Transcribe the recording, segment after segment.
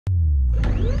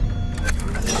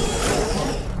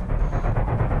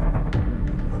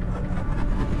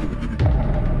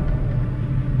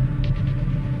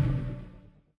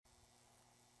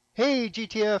Hey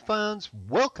GTF fans,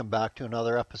 welcome back to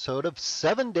another episode of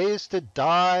 7 Days to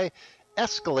Die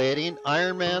Escalating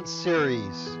Ironman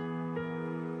series.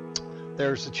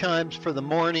 There's the chimes for the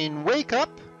morning wake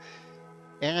up,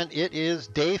 and it is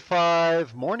day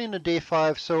 5, morning of day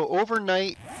 5. So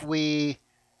overnight we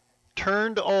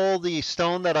turned all the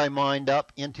stone that I mined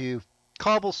up into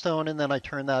cobblestone, and then I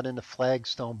turned that into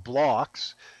flagstone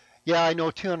blocks. Yeah, I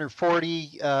know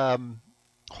 240.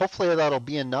 Hopefully that'll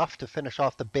be enough to finish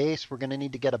off the base. We're going to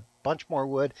need to get a bunch more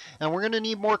wood, and we're going to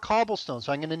need more cobblestone,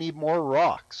 so I'm going to need more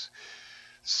rocks.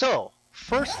 So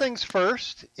first things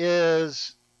first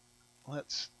is,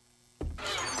 let's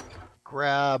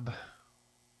grab,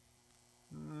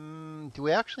 do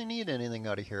we actually need anything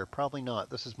out of here? Probably not.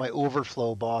 This is my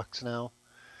overflow box now.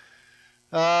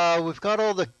 We've got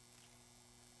all the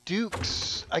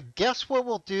dukes. I guess what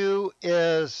we'll do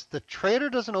is the trader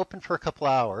doesn't open for a couple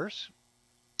hours.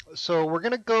 So we're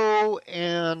going to go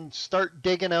and start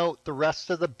digging out the rest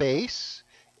of the base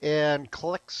and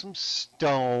collect some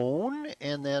stone,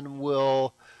 and then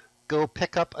we'll go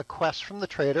pick up a quest from the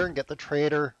trader and get the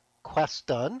trader quest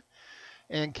done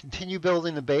and continue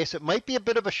building the base. It might be a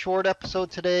bit of a short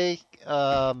episode today.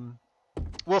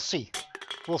 We'll see.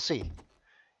 We'll see.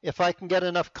 If I can get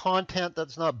enough content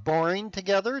that's not boring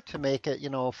together to make it,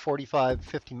 45,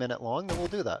 50-minute long, then we'll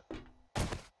do that.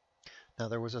 Now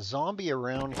there was a zombie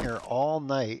around here all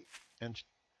night and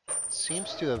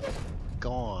seems to have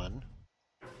gone.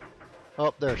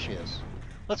 Oh, there she is.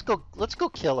 Let's go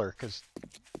kill her, because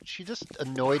she just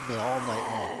annoyed me all night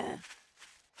long.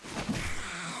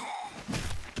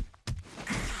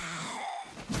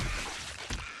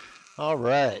 All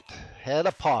right, head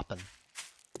a poppin'.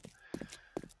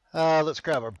 Let's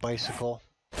grab our bicycle.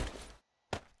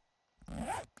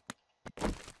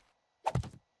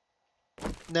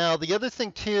 Now, the other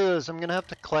thing, too, is I'm going to have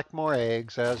to collect more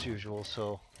eggs, as usual.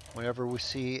 So whenever we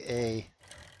see a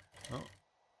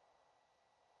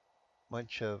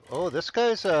bunch of... Oh, this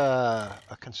guy's a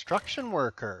construction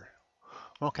worker.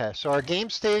 Okay, so our game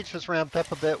stage has ramped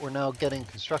up a bit. We're now getting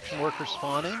construction workers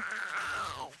spawning.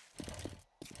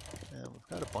 And we've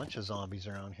got a bunch of zombies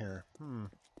around here.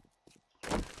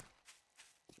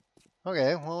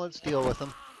 Okay, well, let's deal with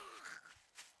them.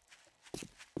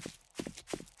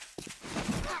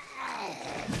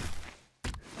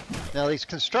 Now these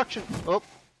construction... Oh!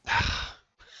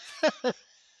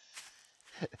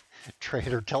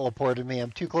 Trader teleported me.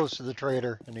 I'm too close to the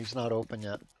trader, and he's not open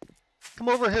yet. Come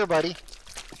over here, buddy.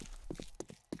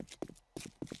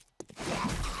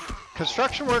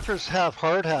 Construction workers have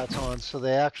hard hats on, so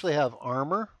they actually have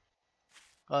armor.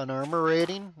 An armor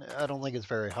rating. I don't think it's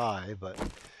very high, but...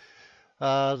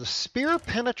 the spear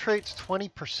penetrates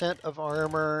 20% of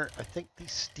armor. I think the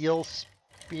steel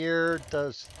spear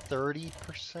does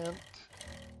 30%.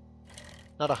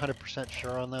 Not 100%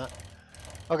 sure on that.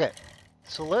 Okay,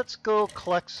 so let's go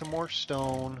collect some more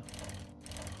stone.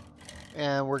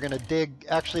 And we're going to dig...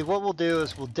 Actually, what we'll do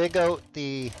is we'll dig out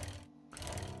the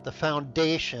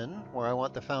foundation, where I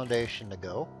want the foundation to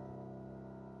go.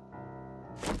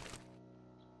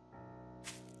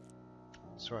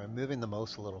 Sorry, I'm moving the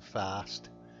mouse a little fast.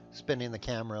 Spinning the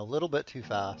camera a little bit too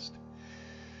fast.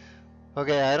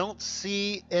 Okay, I don't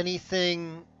see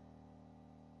anything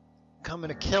coming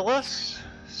to kill us.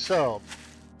 So,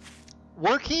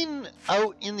 working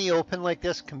out in the open like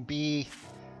this can be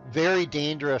very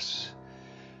dangerous,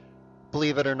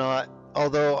 believe it or not.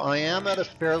 Although I am at a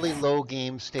fairly low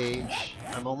game stage.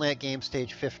 I'm only at game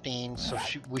stage 15, so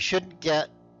we shouldn't get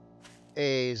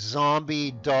a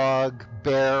zombie, dog,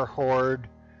 bear horde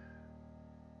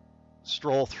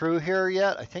stroll through here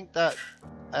yet.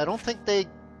 I don't think they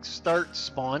start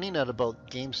spawning at about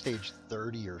game stage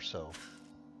 30 or so.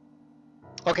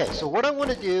 Okay, so what I want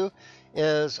to do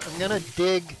is I'm going to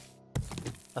dig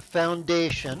a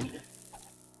foundation.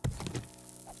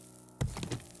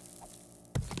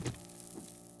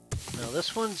 Now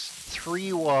this one's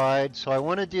 3 wide, so I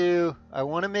want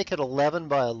to make it 11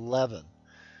 by 11.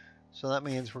 So that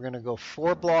means we're going to go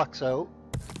 4 blocks out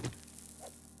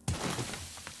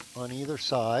on either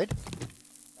side.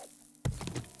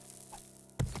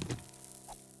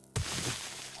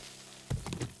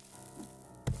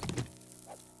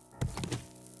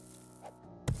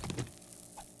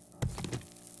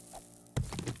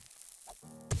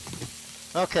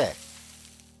 Okay.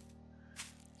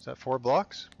 Is that 4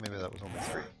 blocks? Maybe that was only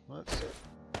 3. Let's see.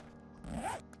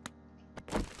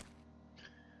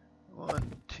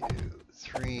 1, 2,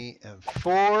 3, and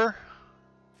 4.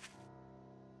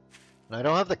 And I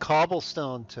don't have the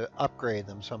cobblestone to upgrade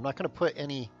them, so I'm not going to put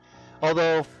any...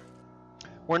 Although,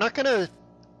 we're not going to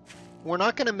we're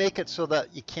not going to make it so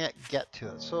that you can't get to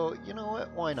it. So you know what?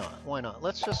 Why not? Why not?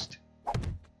 Let's just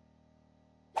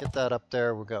get that up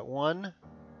there. We've got 1,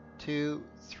 2,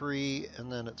 3,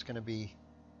 and then it's going to be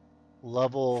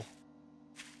level.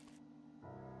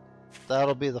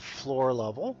 That'll be the floor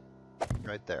level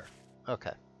right there.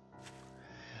 Okay.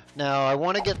 Now I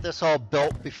want to get this all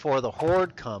built before the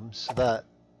horde comes so that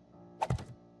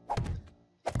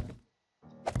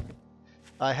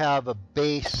I have a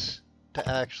base to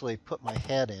actually put my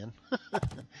head in.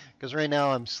 Because right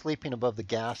now I'm sleeping above the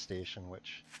gas station,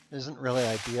 which isn't really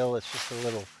ideal. It's just a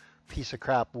little piece of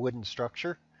crap wooden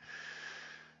structure.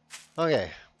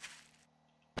 Okay.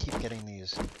 Keep getting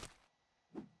these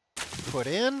put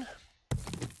in.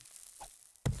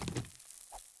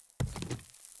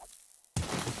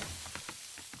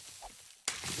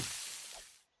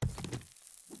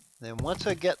 Then once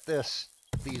I get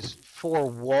these 4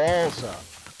 walls up,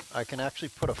 I can actually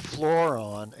put a floor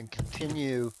on and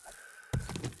continue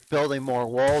building more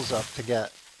walls up to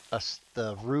get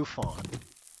the roof on.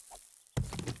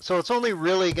 So it's only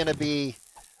really going to be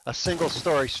a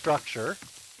single-story structure.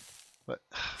 But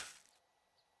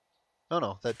oh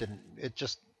no, that didn't. It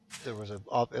just there was a.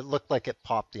 It looked like it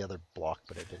popped the other block,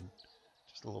 but it didn't.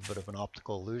 Just a little bit of an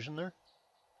optical illusion there.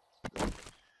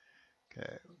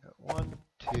 Okay, we got 1,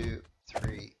 2,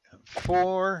 3, and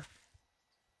 4.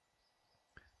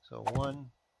 So 1,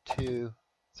 2,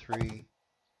 3,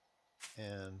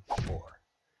 and 4.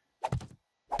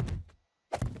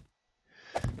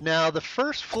 Now the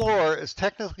first floor is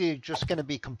technically just going to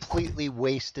be completely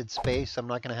wasted space. I'm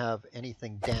not going to have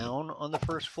anything down on the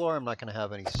first floor. I'm not going to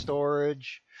have any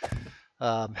storage.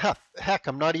 Heck,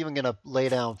 I'm not even going to lay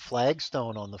down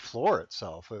flagstone on the floor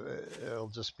itself. It'll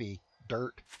just be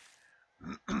dirt.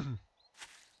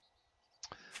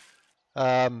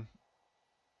 I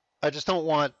just don't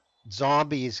want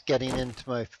zombies getting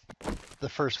into the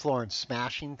first floor and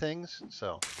smashing things,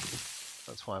 so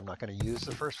that's why I'm not going to use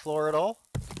the first floor at all.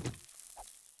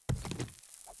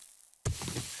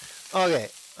 Okay,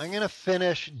 I'm going to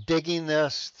finish digging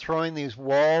this, throwing these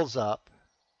walls up,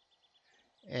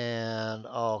 and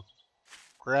I'll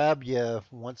grab you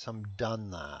once I'm done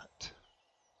that.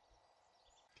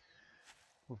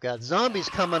 We've got zombies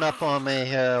coming up on me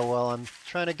here while I'm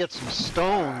trying to get some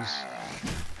stones.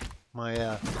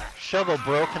 My shovel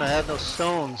broke and I had no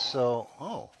stones, so...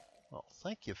 Oh, well,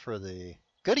 thank you for the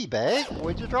goodie bag.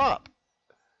 What'd you drop?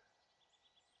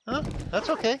 Huh? That's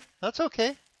okay. That's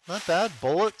okay. Not bad.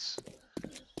 Bullets.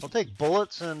 I'll take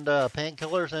bullets and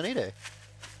painkillers any day.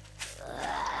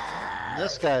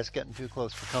 This guy's getting too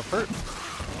close for comfort.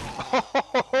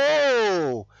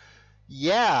 Oh,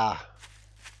 yeah.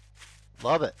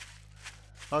 Love it.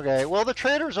 Okay, well, the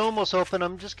trader's almost open.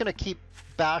 I'm just going to keep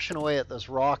bashing away at this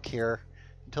rock here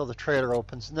until the trader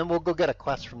opens, and then we'll go get a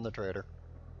quest from the trader.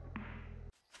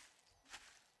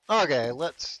 Okay,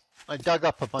 I dug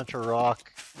up a bunch of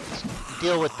rock. Let's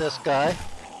deal with this guy,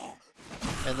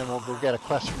 and then we'll go get a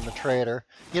quest from the trader.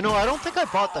 You know, I don't think I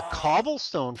bought the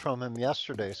cobblestone from him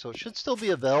yesterday, so it should still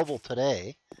be available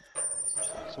today.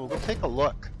 So we'll go take a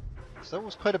look. So that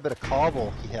was quite a bit of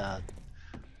cobble he had.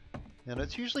 And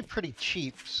it's usually pretty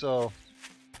cheap, so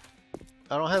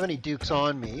I don't have any dukes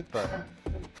on me, but...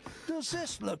 Does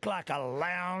this look like a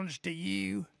lounge to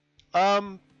you?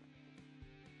 A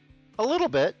little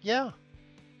bit, yeah.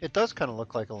 It does kind of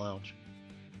look like a lounge.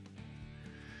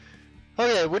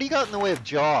 Okay, what do you got in the way of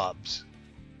jobs?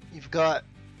 You've got...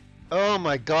 Oh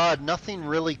my god, nothing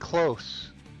really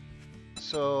close.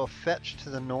 So, fetch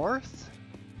to the north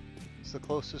is the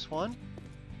closest one.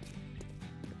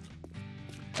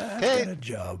 I've got a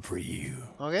job for you.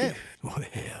 Okay. Well,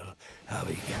 I'll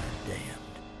be goddamned.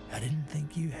 I didn't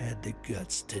think you had the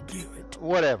guts to do it.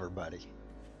 Whatever, buddy.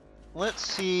 Let's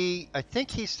see. I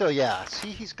think he's still, yeah. See,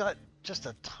 he's got just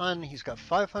a ton. He's got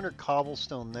 500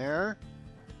 cobblestone there.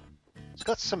 He's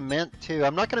got cement too.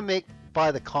 I'm not going to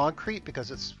buy the concrete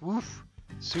because it's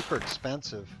super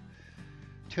expensive.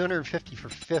 250 for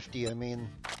 50. I mean,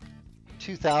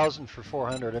 2,000 for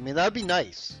 400. I mean, that'd be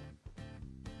nice.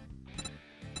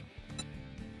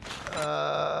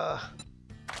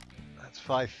 That's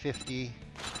 550,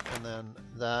 and then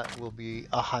that will be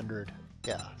 100.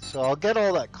 Yeah, so I'll get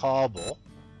all that cobble.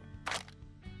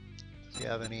 Do you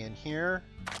have any in here?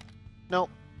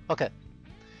 Nope. Okay.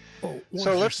 Oh, was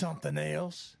so there something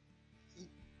else?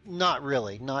 Not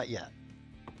really, not yet.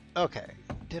 Okay.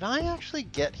 Did I actually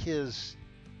get his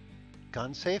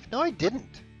gun safe? No, I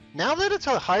didn't. Now that it's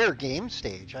a higher game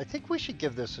stage, I think we should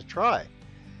give this a try.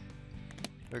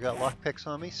 We got lockpicks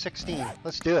on me. 16.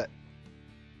 Let's do it.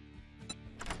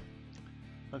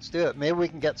 Let's do it. Maybe we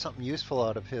can get something useful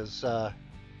out of his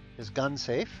gun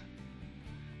safe.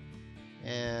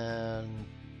 And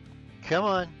come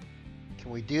on.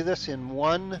 Can we do this in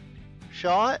one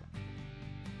shot?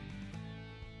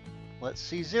 Let's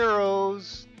see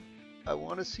zeros. I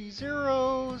want to see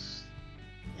zeros.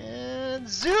 And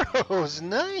zeros.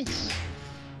 Nice.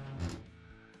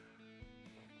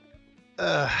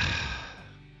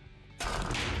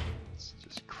 It's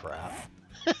just crap.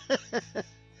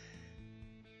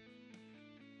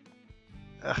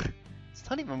 It's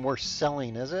not even worth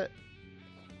selling, is it?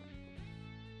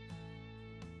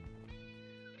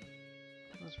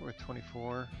 That's worth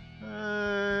 24.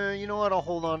 You know what? I'll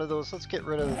hold on to those. Let's get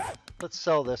rid of. Let's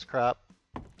sell this crap.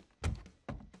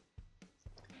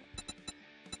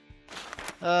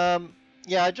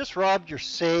 Yeah, I just robbed your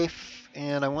safe,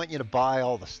 and I want you to buy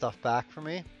all the stuff back for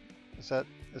me. Is that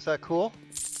cool?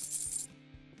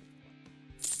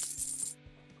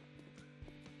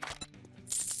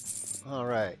 All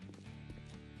right.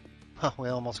 Huh, we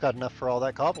almost got enough for all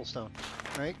that cobblestone,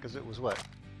 right? Because it was what,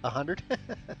 100?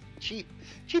 Cheap,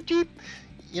 cheap, cheap.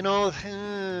 You know.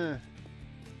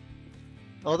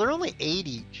 Oh, they're only 8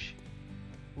 each.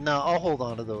 No, I'll hold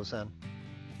on to those then.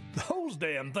 Those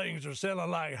damn things are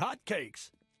selling like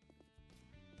hotcakes.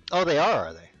 Oh, they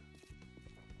are they?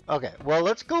 Okay, well,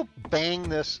 let's go bang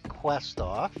this quest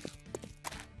off.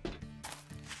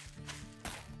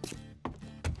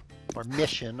 Or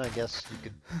mission, I guess you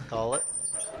could call it.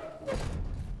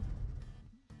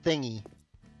 Thingy.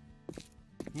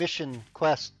 Mission,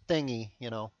 quest, thingy, you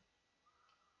know.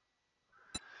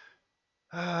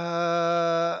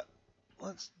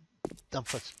 Let's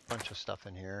dump a bunch of stuff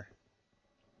in here.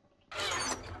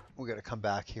 We gotta come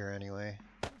back here anyway.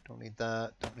 Don't need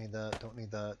that, don't need that, don't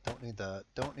need that, don't need that,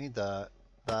 don't need that,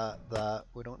 that.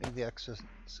 We don't need the excess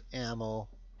ammo.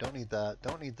 Don't need that,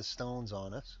 don't need the stones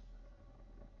on us.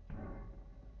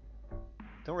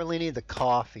 Don't really need the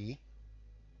coffee.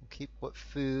 We'll keep what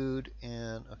food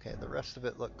and okay, the rest of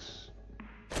it looks.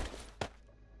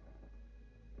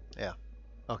 Yeah.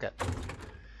 Okay.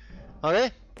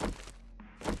 Okay.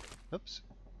 Oops.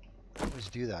 I always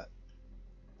do that.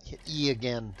 Hit E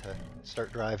again to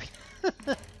start driving.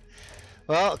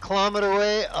 Well, a kilometer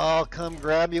away, I'll come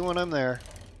grab you when I'm there.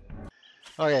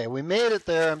 Okay, we made it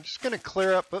there. I'm just going to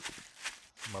clear up. Oops,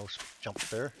 mouse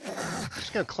jumped there.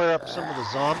 Just going to clear up some of the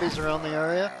zombies around the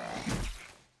area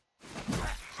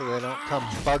so they don't come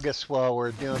bug us while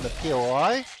we're doing the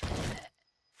POI.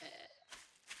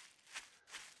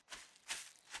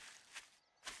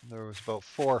 There was about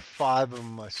 4 or 5 of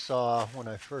them I saw when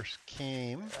I first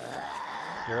came.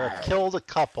 Here, I killed a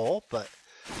couple, but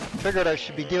figured I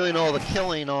should be doing all the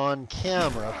killing on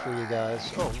camera for you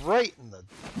guys. Oh, right in the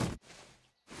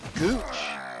gooch.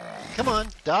 Come on,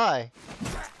 die.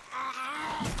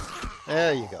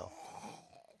 There you go.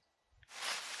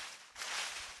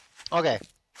 Okay.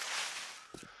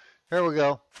 Here we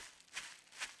go.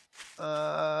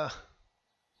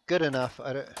 Good enough.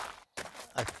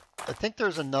 I think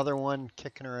there's another one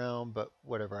kicking around, but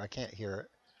whatever. I can't hear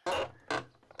it.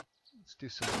 Let's do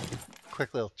some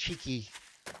quick little cheeky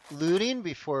looting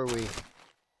before we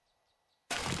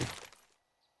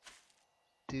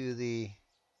do the.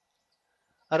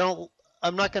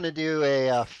 I'm not going to do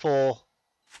a full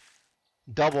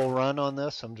double run on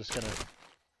this. I'm just going to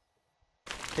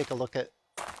take a look at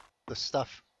the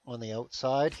stuff on the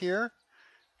outside here.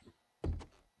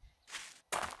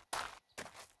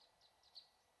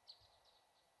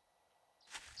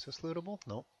 Is this lootable?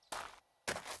 Nope.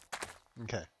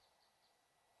 Okay.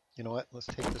 You know what? Let's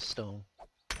take the stone.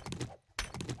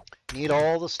 Need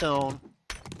all the stone.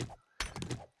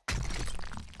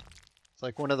 It's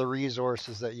like one of the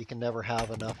resources that you can never have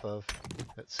enough of,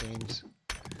 it seems.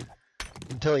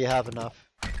 Until you have enough.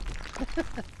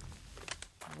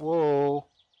 Whoa.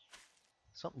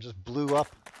 Something just blew up.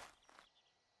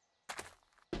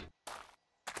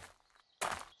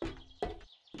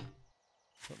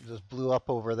 Something just blew up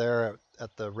over there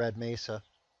at the Red Mesa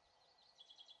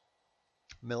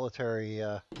military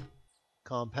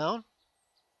compound.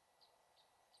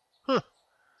 Huh.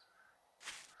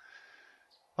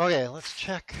 Okay, let's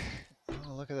check.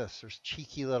 Oh, look at this. There's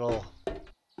cheeky little.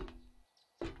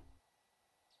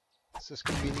 Is this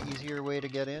going to be the easier way to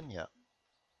get in? Yeah.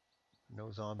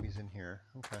 No zombies in here.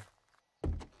 Okay.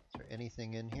 Is there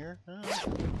anything in here? Oh,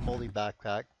 moldy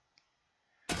backpack.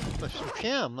 But some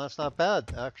jam. That's not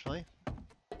bad, actually.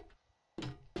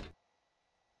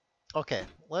 Okay,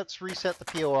 let's reset the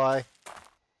POI.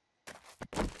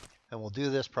 And we'll do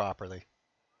this properly.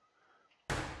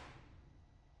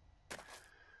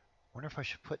 Wonder if I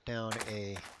should put down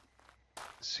a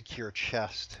secure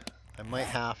chest. I might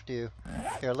have to.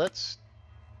 Here, let's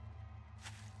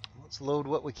load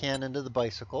what we can into the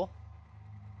bicycle.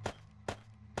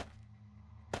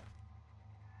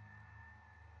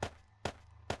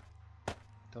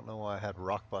 Don't know why I had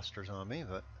rock busters on me,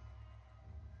 but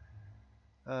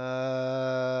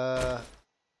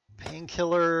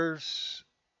painkillers.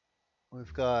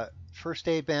 We've got first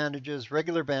aid bandages,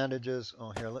 regular bandages.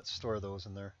 Oh, here, let's store those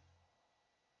in there.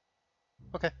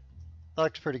 Okay, that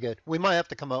looks pretty good. We might have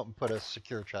to come out and put a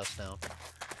secure chest down.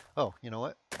 Oh, you know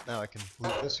what? Now I can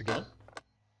loot this again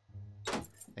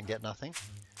and get nothing.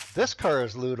 This car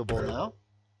is lootable now.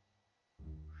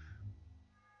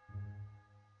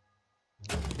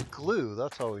 Glue,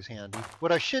 that's always handy.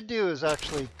 What I should do is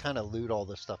actually kind of loot all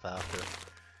this stuff after.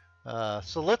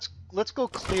 So let's go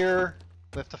clear.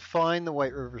 We have to find the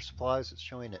White River supplies. It's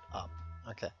showing it up.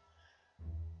 Okay.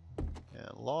 And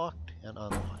locked and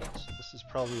unlocked. So this is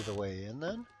probably the way in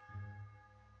then.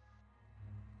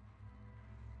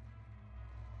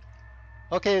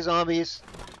 Okay, zombies.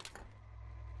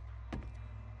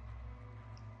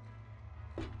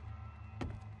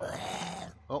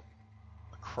 Oh,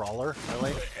 a crawler,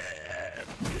 really?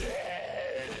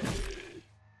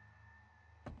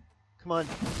 Come on,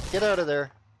 get out of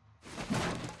there.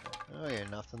 Oh, yeah,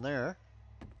 nothing there.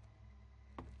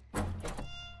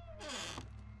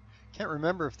 Can't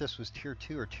remember if this was tier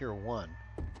 2 or tier 1.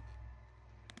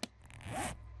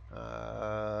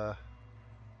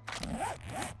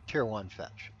 Tier 1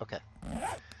 fetch. Okay.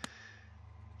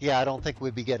 Yeah, I don't think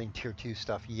we'd be getting tier 2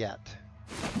 stuff yet.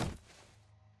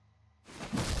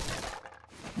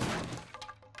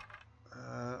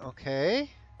 Okay.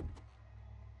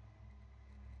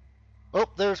 Oh,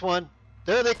 there's one.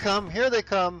 There they come. Here they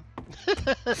come.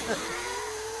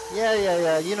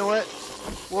 Yeah. You know what?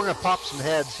 We're going to pop some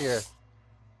heads here.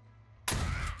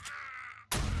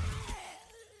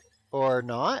 Or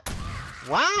not.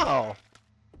 Wow.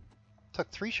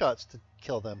 Took 3 shots to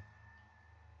kill them.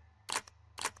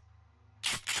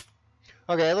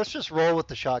 Okay, let's just roll with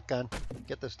the shotgun.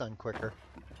 Get this done quicker.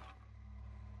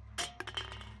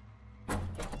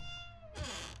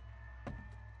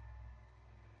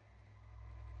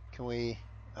 Can we...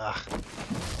 Ugh.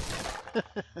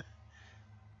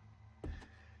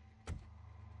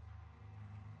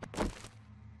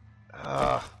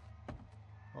 Ugh.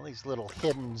 All these little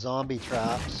hidden zombie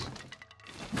traps.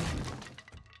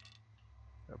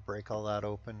 Gotta break all that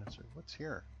open. What's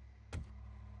here?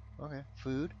 Okay,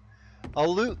 food.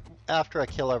 I'll loot after I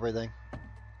kill everything.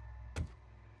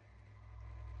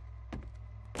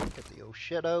 Get the oh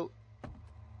shit out.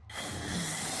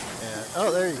 And,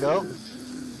 oh, there you go.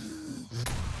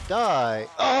 Die.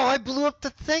 Oh, I blew up the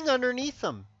thing underneath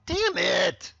them. Damn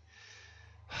it!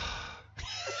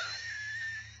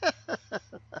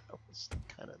 That was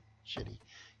kind of shitty.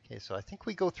 Okay, so I think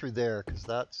we go through there because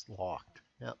that's locked.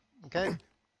 Yep. Okay.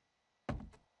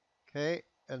 Okay,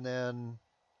 and then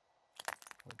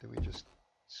what do we just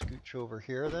scooch over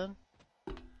here then?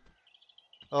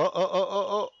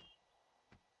 Oh.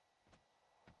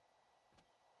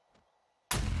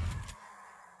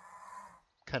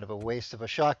 Kind of a waste of a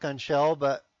shotgun shell,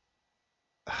 but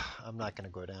I'm not going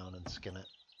to go down and skin it.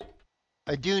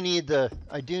 I do need the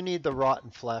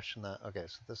rotten flesh and that. Okay,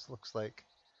 so this looks like...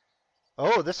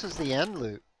 Oh, this is the end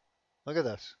loot. Look at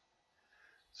this.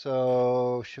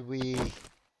 So, should we...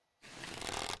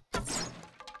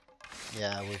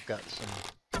 Yeah, we've got some...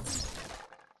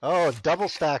 Oh, double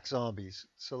stack zombies.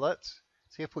 So let's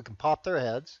see if we can pop their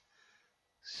heads.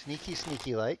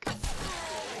 Sneaky like.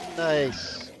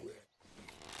 Nice.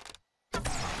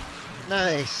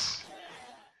 Nice.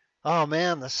 Oh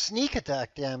man, the sneak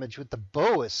attack damage with the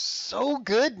bow is so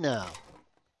good now.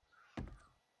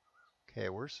 Okay,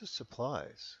 where's the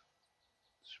supplies?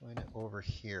 Showing it over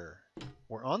here.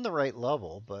 We're on the right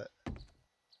level, but...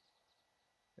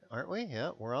 Aren't we?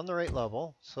 Yeah, we're on the right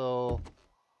level. So...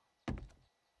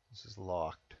 This is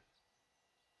locked.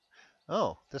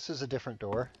 Oh, this is a different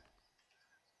door.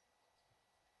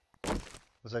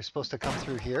 Was I supposed to come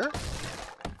through here?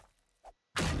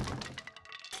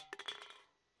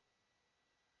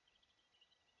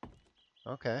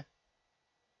 Okay.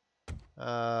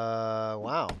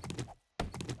 Wow.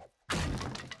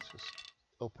 Let's just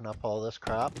open up all this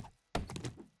crap.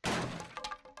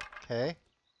 Okay.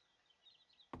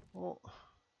 Well,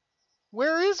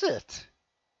 where is it?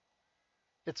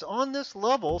 It's on this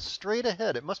level straight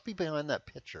ahead. It must be behind that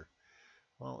picture.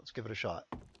 Well, let's give it a shot.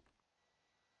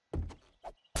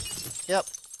 Yep.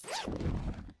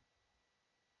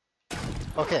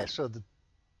 Okay, so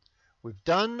we've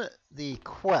done the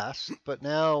quest, but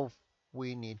now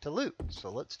we need to loot. So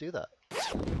let's do that.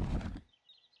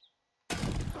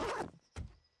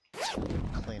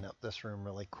 Clean up this room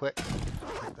really quick. I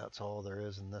think that's all there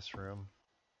is in this room.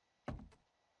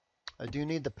 I do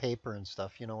need the paper and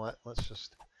stuff. You know what? Let's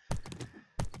just...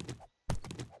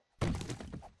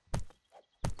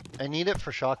 I need it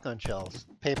for shotgun shells.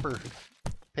 Paper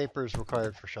is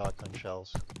required for shotgun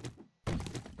shells. At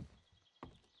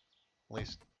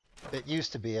least it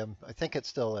used to be. I think it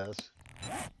still is.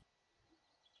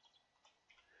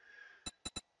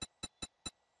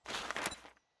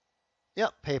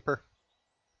 Yep, paper,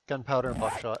 gunpowder, and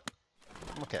buckshot.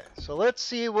 Okay, so let's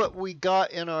see what we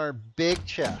got in our big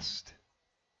chest.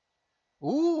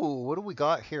 Ooh, what do we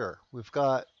got here? We've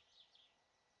got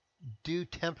do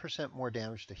 10% more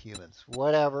damage to humans.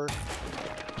 Whatever.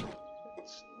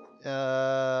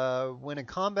 When in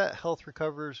combat, health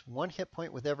recovers 1 hit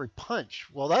point with every punch.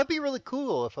 Well, that'd be really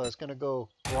cool if I was going to go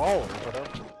brawler, but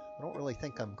I don't really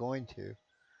think I'm going to.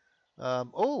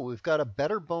 Oh, we've got a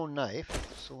better bone knife,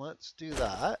 so let's do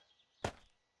that.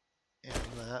 And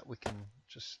that we can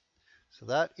just... So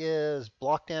that is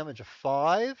block damage of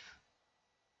 5.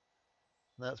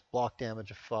 That's block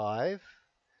damage of 5.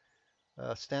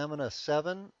 Stamina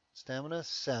 7. Stamina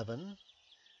 7.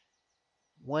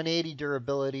 180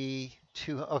 durability.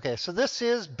 2. Okay, so this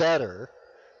is better.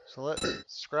 So let's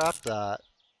scrap that.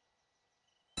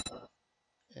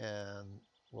 And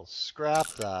we'll scrap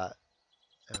that.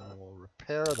 And we'll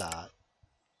repair that.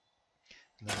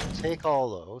 And then we'll take all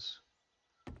those.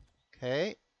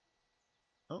 Okay.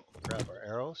 Oh, grab our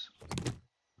arrows.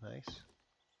 Nice.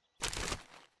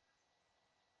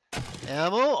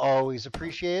 Ammo, always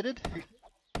appreciated.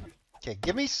 Okay,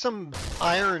 give me some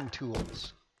iron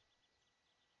tools.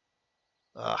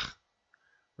 Ugh.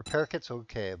 Repair kit's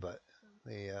okay, but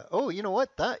the... oh, you know what?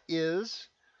 That is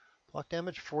block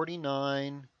damage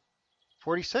 49.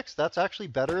 46, that's actually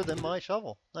better than my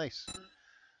shovel. Nice.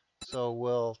 So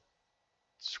we'll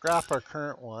scrap our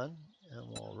current one, and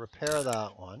we'll repair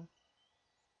that one.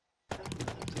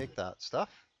 We'll take that stuff.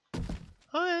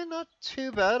 Alright, not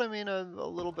too bad. I mean, a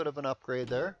little bit of an upgrade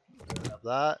there. Grab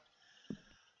that.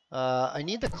 I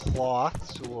need the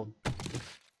cloth, so we'll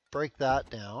break that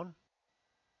down.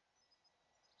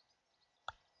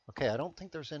 Okay, I don't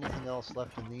think there's anything else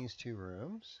left in these 2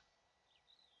 rooms.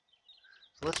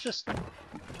 So let's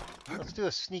do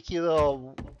a sneaky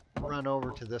little run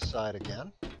over to this side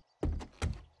again.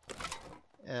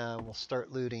 And we'll start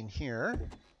looting here.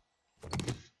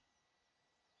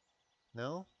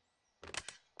 No?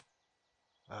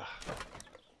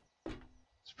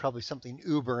 There's probably something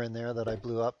uber in there that I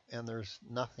blew up, and there's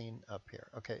nothing up here.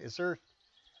 Okay, is there...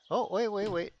 Oh,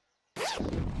 wait.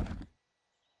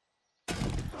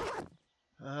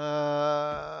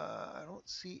 I don't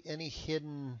see any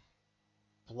hidden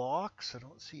blocks. I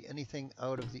don't see anything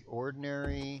out of the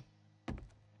ordinary.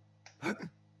 Can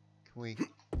we...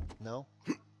 No?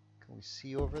 Can we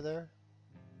see over there?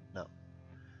 No.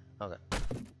 Okay.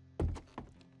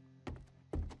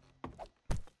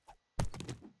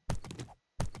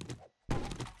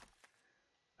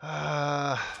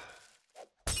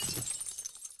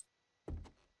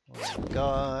 What we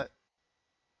got?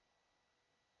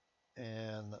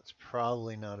 And that's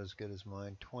probably not as good as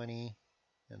mine. 20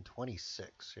 and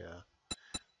 26, yeah.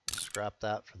 Scrap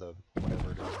that for the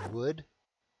whatever it is. Wood?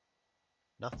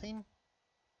 Nothing?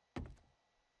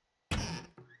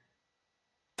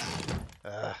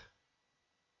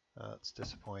 That's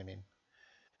disappointing.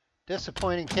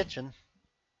 Disappointing kitchen.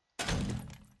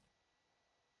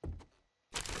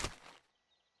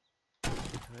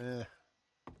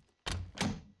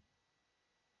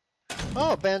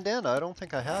 Oh, bandana. I don't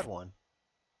think I had one.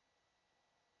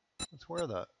 Let's wear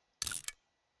that.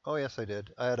 Oh, yes, I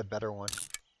did. I had a better one.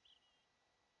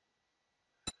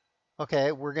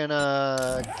 Okay, we're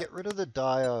gonna get rid of the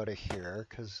dye out of here,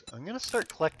 because I'm gonna start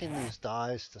collecting these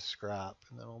dyes to scrap,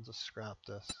 and then I'll just scrap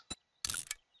this.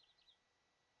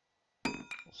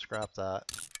 We'll scrap that.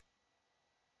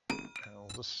 And we'll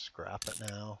just scrap it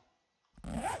now.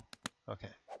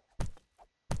 Okay.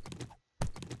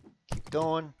 Keep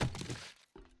going.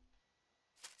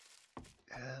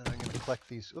 And I'm gonna collect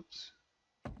these. Oops.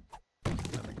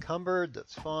 I'm encumbered,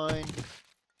 that's fine.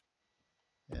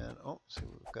 And, oh, see,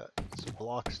 we've got some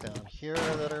blocks down here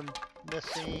that are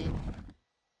missing.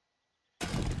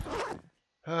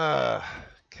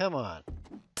 Come on.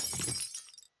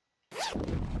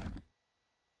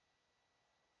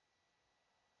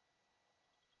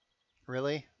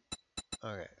 Really?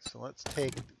 Okay, so let's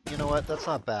take, you know what, that's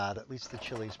not bad. At least the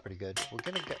chili's pretty good. We're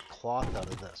gonna get cloth out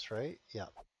of this, right? Yeah.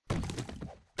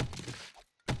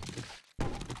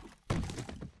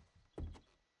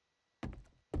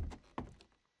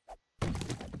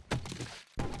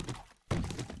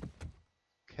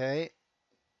 Okay.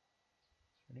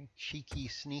 Any cheeky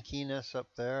sneakiness up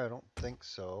there? I don't think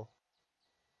so.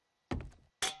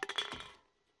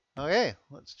 Okay,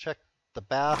 let's check the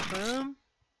bathroom.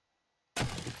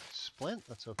 Splint,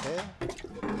 that's okay.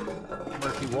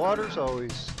 Milky water's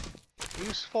always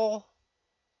useful.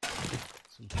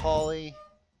 Some poly.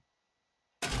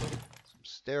 Some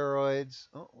steroids.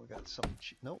 Oh, we got some.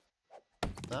 Nope.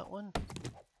 That one.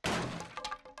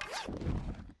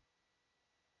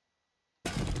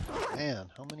 Man,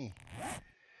 how many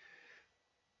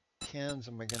cans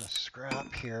am I going to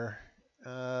scrap here?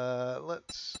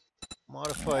 Let's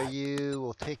modify you.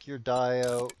 We'll take your dye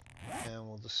out and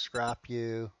we'll just scrap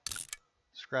you.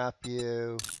 Scrap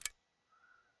you.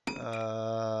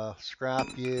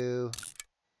 Scrap you.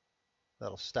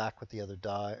 That'll stack with the other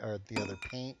dye or the other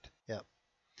paint. Yep.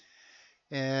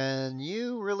 And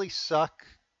you really suck.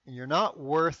 You're not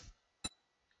worth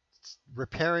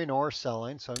repairing or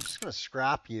selling, so I'm just going to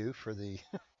scrap you for the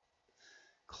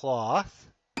cloth.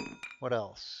 What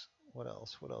else? What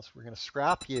else? What else? We're going to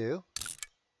scrap you.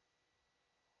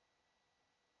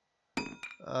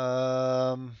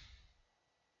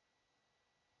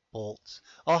 Bolts.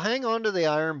 I'll hang on to the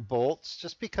iron bolts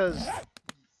just because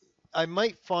I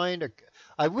might find a...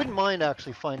 I wouldn't mind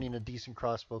actually finding a decent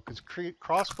crossbow because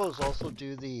crossbows also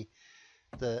do the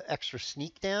extra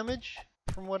sneak damage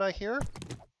from what I hear.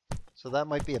 So that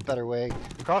might be a better way.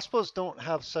 Crossbows don't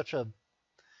have such a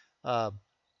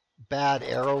bad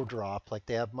arrow drop. Like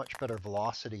they have much better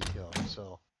velocity to them.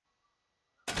 So,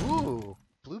 ooh,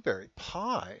 blueberry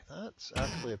pie. That's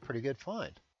actually a pretty good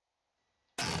find.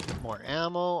 More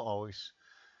ammo, always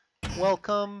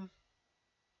welcome.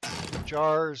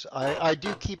 Jars. I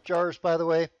do keep jars, by the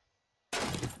way,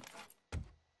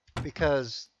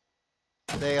 because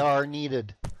they are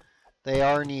needed. They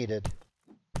are needed.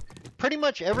 Pretty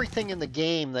much everything in the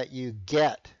game that you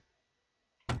get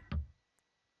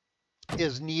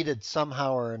is needed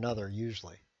somehow or another,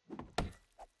 usually.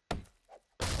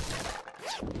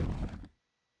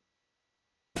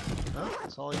 Oh,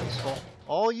 it's all useful.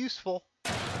 All useful.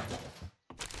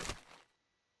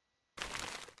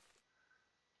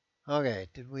 Okay,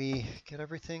 did we get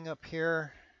everything up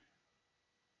here?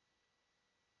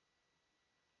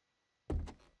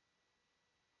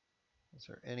 Is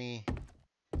there any...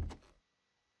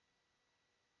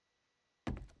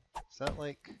 Is that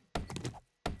like...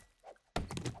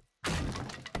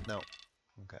 No.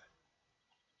 Okay.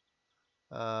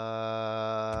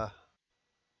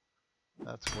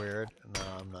 That's weird. No,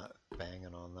 I'm not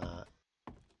banging on that.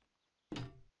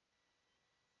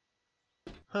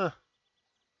 Huh.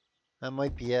 That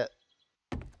might be it.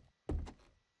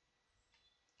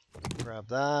 Grab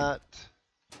that.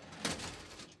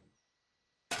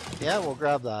 Yeah, we'll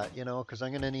grab that, you know, because I'm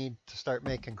going to need to start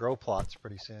making grow plots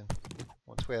pretty soon.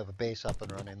 Once we have a base up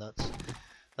and running.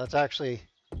 That's actually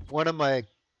one of my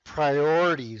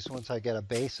priorities once I get a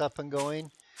base up and going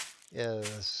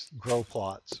is grow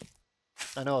plots.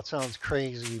 I know it sounds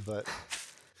crazy, but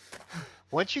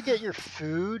once you get your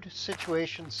food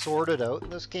situation sorted out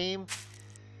in this game,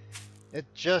 it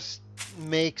just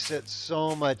makes it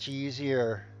so much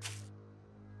easier.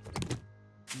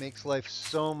 It makes life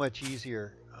so much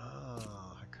easier.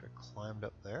 Oh, I could have climbed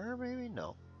up there, maybe?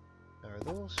 No. Are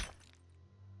those?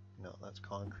 No, that's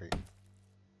concrete.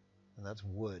 And that's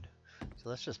wood. So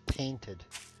that's just painted.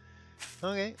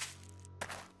 Okay.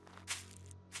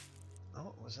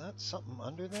 Oh, was that something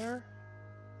under there?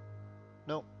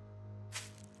 Nope.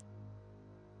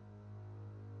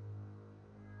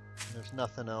 There's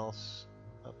nothing else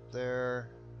up there.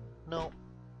 Nope.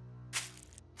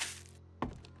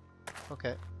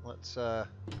 Okay, let's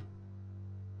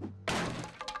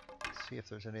see if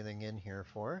there's anything in here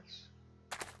for us.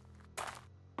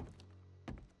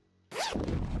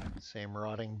 Same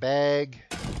rotting bag.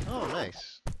 Oh,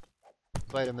 nice.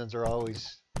 Vitamins are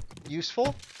always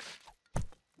useful.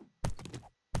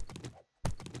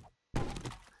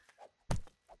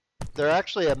 They're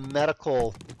actually a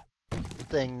medical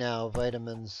thing now,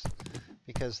 vitamins,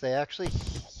 because they actually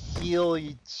heal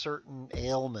certain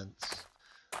ailments.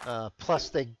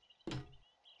 Plus, I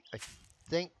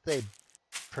think they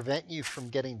prevent you from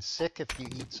getting sick if you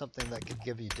eat something that could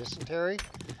give you dysentery.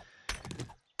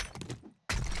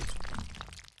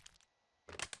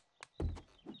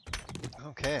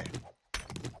 Okay.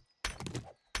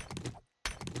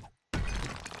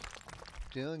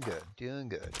 Doing good, doing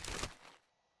good.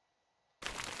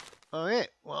 Alright,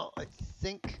 well, I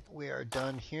think we are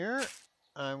done here.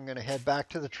 I'm going to head back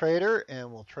to the trader and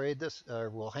we'll trade this, or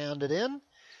we'll hand it in.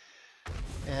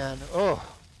 And, oh,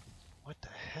 what the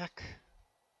heck?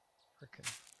 Frickin'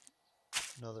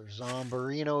 another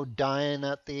Zombarino dying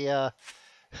at the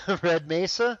Red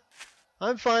Mesa.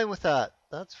 I'm fine with that.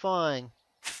 That's fine.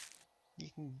 You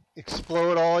can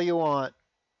explode all you want.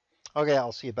 Okay,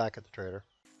 I'll see you back at the trader.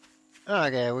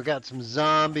 Okay, we got some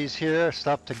zombies here.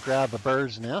 Stop to grab a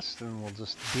bird's nest and we'll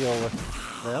just deal with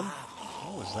them.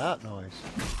 What was that noise?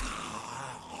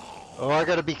 Oh, I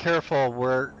gotta be careful.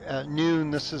 We're at noon.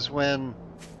 This is when...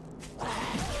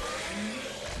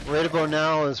 Right about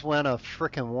now is when a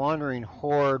frickin' wandering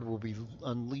horde will be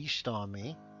unleashed on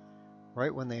me.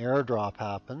 Right when the airdrop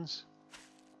happens.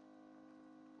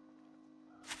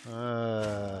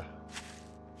 Let's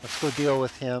go deal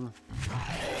with him.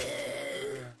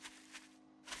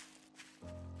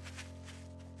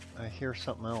 I hear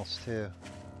something else too.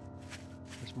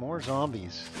 There's more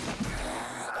zombies.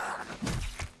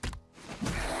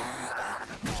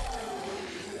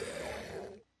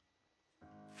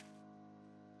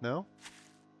 No?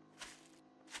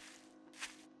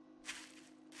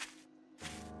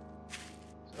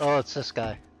 Oh, it's this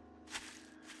guy.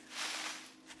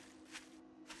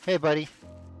 Hey, buddy.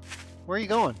 Where are you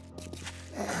going?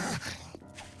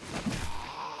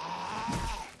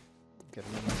 Get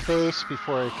him in the face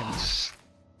before he can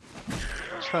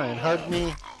try and hug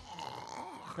me.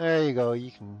 There you go.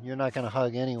 You're not going to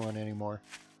hug anyone anymore.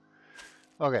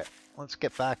 Okay, let's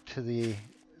get back to the...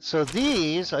 So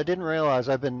these, I didn't realize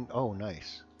I've been... Oh,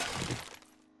 nice.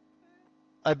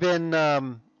 I've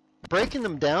been breaking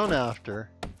them down after.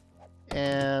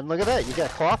 And look at that. You got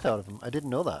cloth out of them. I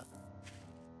didn't know that.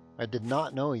 I did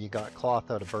not know you got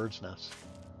cloth out of bird's nests.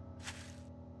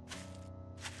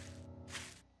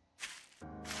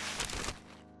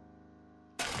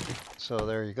 So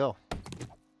there you go.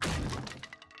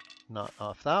 Not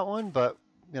off that one, but,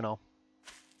 you know,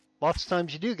 lots of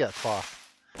times you do get cloth.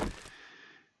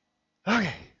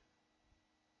 Okay.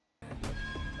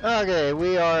 Okay,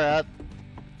 we are at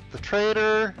the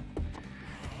trader.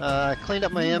 I cleaned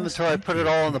up my inventory. I put it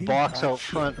all in the box out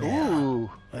front. Ooh.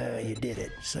 Well, you did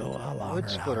it, so I'll honor Wood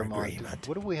splitter our mod. agreement.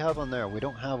 What do we have on there? We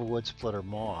don't have a wood splitter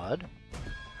mod.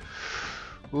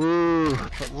 Ooh,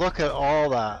 but look at all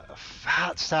that. A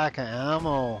fat stack of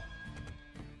ammo.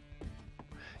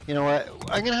 You know what?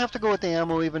 I'm going to have to go with the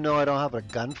ammo even though I don't have a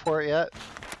gun for it yet.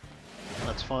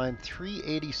 That's fine.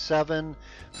 387.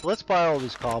 So let's buy all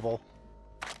these cobble.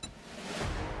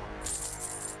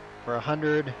 For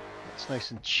 100. That's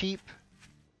nice and cheap.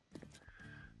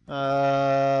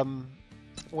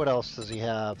 What else does he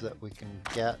have that we can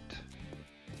get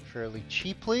fairly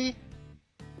cheaply?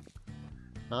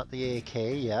 Not the AK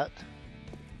yet.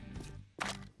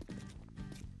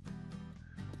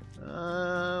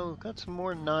 We've got some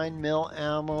more 9mm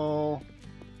ammo.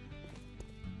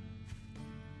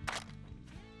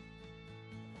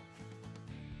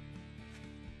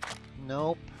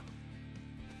 Nope.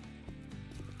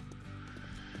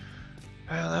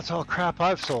 That's all crap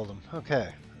I've sold them.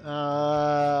 Okay.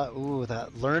 Ooh, that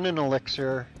learning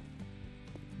elixir.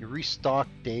 You restock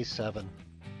day 7.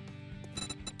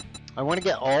 I want to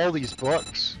get all these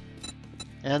books.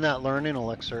 And that learning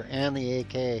elixir and the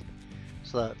AK.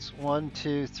 So that's 1,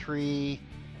 2, 3.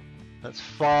 That's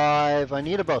 5. I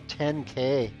need about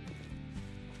 10k.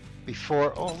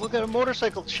 Before... Oh, look at a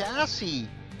motorcycle chassis.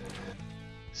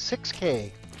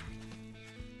 6k.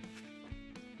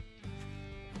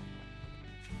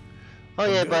 Oh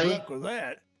yeah, buddy. Good luck with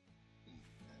that.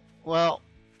 Well,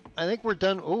 I think we're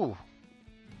done. Ooh,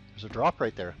 there's a drop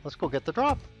right there. Let's go get the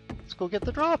drop. Let's go get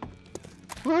the drop.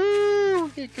 Woo!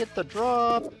 Get the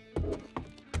drop.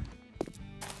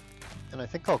 And I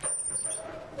think I'll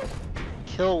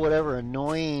kill whatever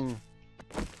annoying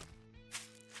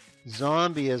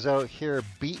zombie is out here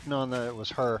beating on the... It was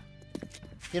her.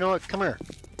 You know what? Come here.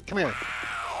 Come here.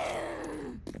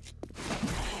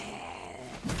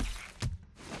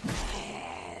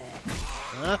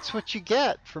 That's what you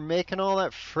get for making all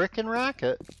that frickin'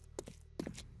 racket.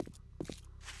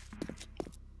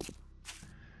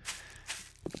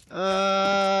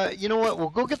 You know what? We'll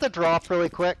go get the drop really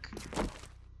quick,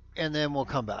 and then we'll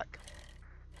come back.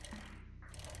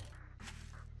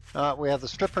 We have the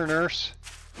stripper nurse.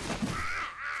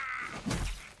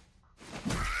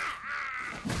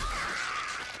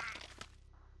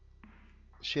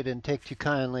 She didn't take too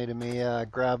kindly to me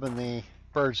grabbing the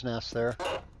bird's nest there.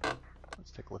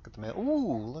 Let's take a look at the mail.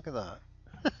 Ooh, look at that.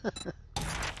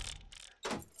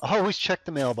 Always check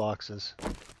the mailboxes.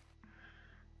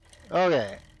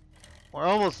 Okay, we're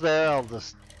almost there. I'll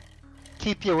just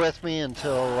keep you with me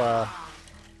until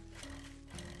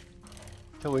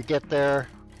we get there.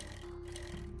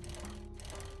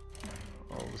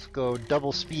 I'll just go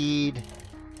double speed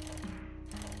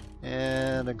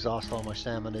and exhaust all my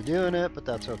stamina doing it, but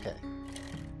that's okay.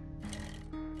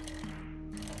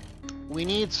 We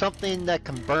need something that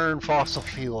can burn fossil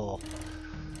fuel.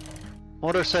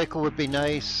 Motorcycle would be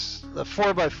nice. The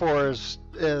 4x4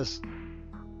 is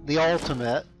the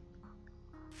ultimate.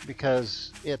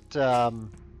 because it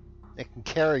can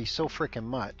carry so freaking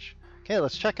much. Okay,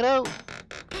 let's check it out.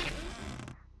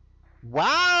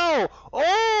 Wow!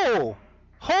 Oh!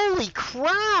 Holy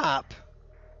crap!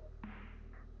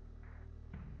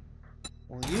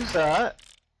 We'll use that.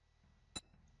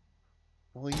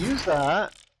 We'll use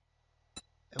that.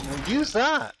 And we'll use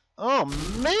that. Oh,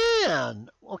 man!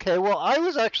 Okay, well, I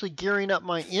was actually gearing up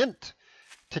my int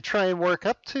to try and work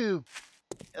up to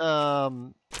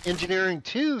engineering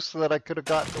 2 so that I could have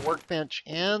got the workbench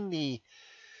and the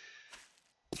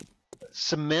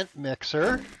cement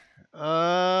mixer.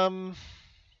 I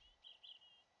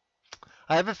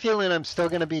have a feeling I'm still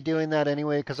going to be doing that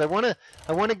anyway because I want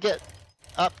to get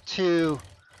up to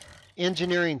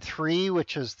engineering 3,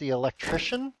 which is the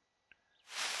electrician,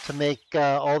 to make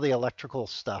all the electrical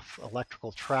stuff,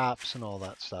 electrical traps and all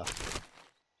that stuff.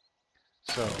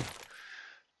 So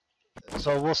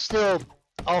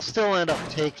I'll still end up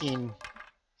taking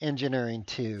engineering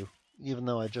 2, even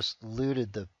though I just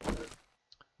looted the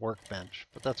workbench,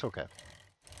 but that's okay.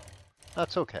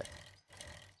 That's okay.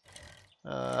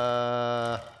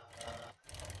 We're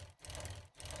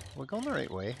going the right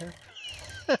way here.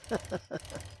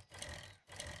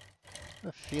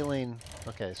 A feeling.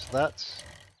 Okay, so that's.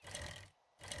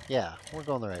 Yeah, we're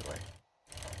going the right way.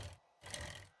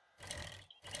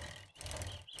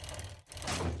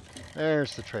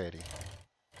 There's the tradie.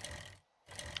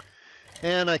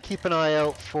 And I keep an eye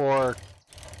out for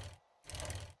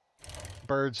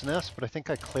bird's nest, but I think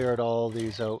I cleared all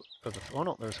these out of the. Oh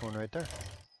no, there's one right there.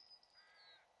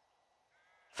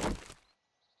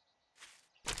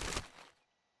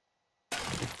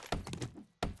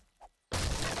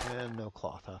 And no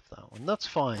cloth off that one. That's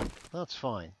fine. That's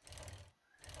fine.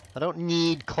 I don't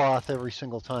need cloth every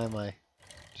single time I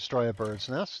destroy a bird's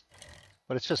nest.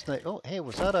 But it's just like, oh, hey,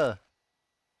 was that a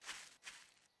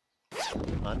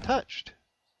untouched?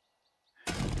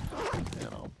 And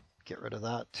I'll get rid of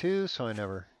that too, so I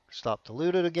never stop to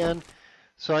loot it again.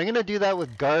 So I'm going to do that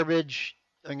with garbage.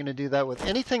 I'm going to do that with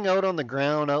anything out on the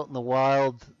ground, out in the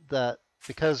wild, that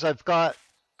because I've got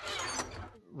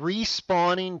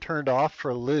respawning turned off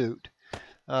for loot.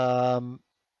 Add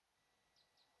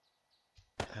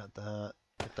that,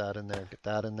 get that in there, get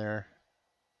that in there.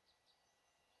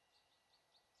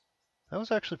 That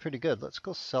was actually pretty good. Let's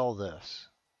go sell this.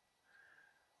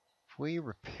 If we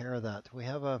repair that, do we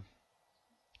have a,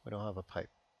 we don't have a pipe.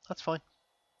 That's fine.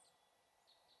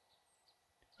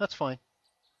 That's fine.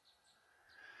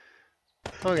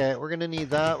 Okay, we're gonna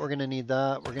need that, we're gonna need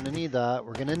that, we're gonna need that,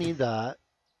 we're gonna need that.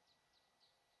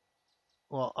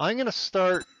 Well, I'm gonna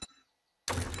start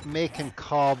making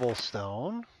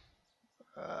cobblestone.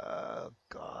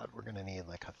 God, we're gonna need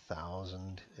like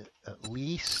 1,000 at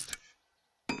least.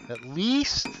 At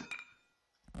least.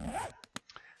 And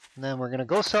then we're gonna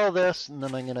go sell this, and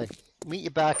then I'm gonna meet you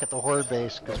back at the horde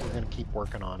base because we're gonna keep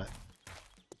working on it.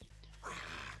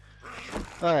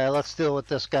 All right, let's deal with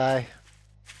this guy.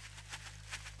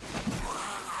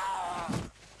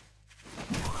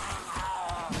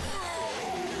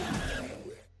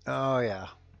 Oh yeah.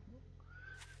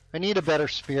 I need a better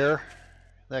spear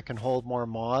that can hold more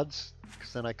mods,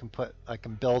 because then I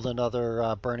can build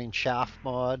another burning shaft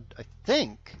mod. I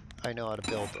think I know how to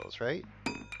build those, right?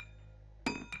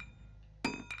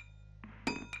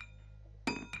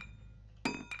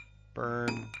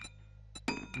 Burn.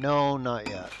 No, not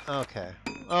yet. Okay.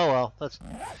 Oh well, that's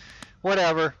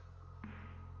whatever.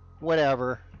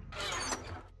 Whatever.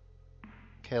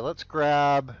 Okay, let's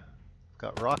grab.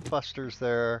 Got rock busters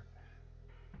there.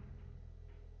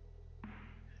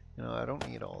 You know, I don't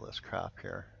need all this crap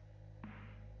here.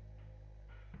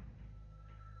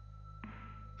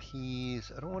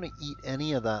 Peas. I don't want to eat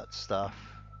any of that stuff.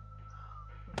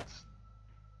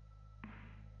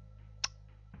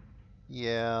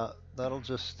 Yeah, that'll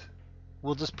just...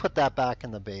 We'll just put that back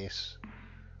in the base.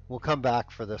 We'll come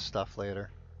back for this stuff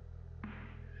later.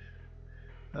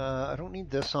 I don't need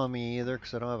this on me either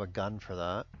because I don't have a gun for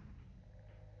that.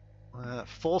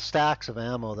 Full stacks of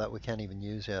ammo that we can't even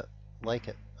use yet. Like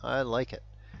it. I like it.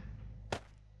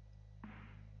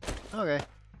 Okay.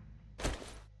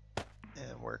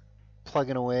 And we're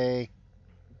plugging away,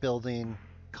 building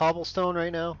cobblestone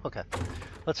right now. Okay.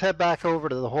 Let's head back over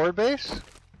to the horde base.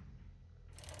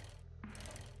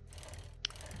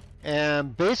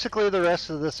 And basically the rest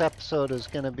of this episode is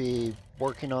going to be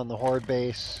working on the horde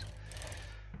base.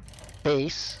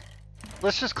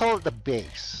 Let's just call it the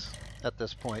base at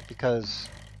this point, because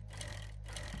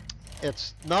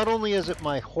it's not only is it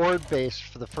my horde base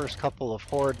for the first couple of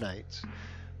horde nights,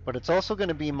 but it's also going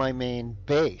to be my main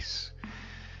base.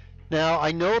 Now,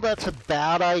 I know that's a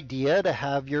bad idea to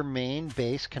have your main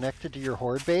base connected to your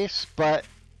horde base, but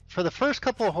for the first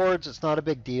couple of hordes, it's not a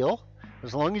big deal.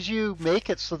 As long as you make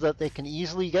it so that they can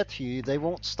easily get to you, they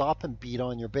won't stop and beat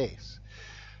on your base.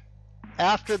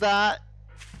 After that,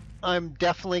 I'm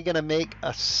definitely going to make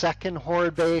a second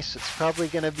horde base. It's probably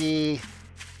going to be,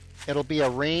 it'll be a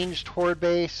ranged horde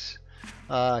base,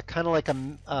 kind of like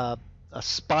a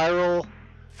spiral.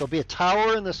 There'll be a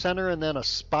tower in the center and then a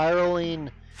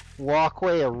spiraling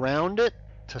walkway around it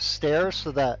to stairs,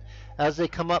 so that as they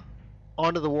come up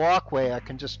onto the walkway, I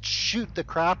can just shoot the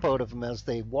crap out of them as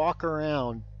they walk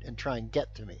around and try and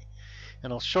get to me.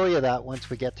 And I'll show you that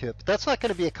once we get to it. But that's not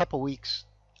going to be a couple weeks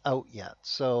out yet.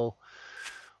 So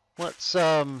let's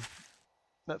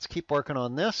keep working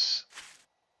on this.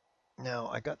 Now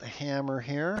I got the hammer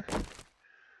here.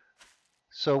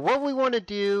 So what we want to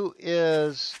do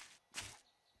is,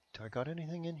 do I got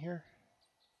anything in here?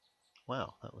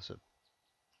 Wow, that was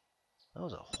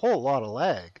a whole lot of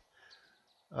lag.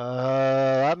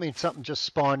 That means something just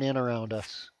spawned in around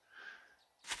us.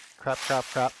 Crap, crap,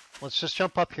 crap. Let's just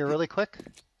jump up here really quick.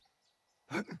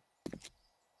 A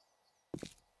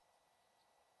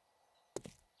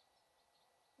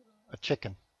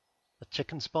chicken. A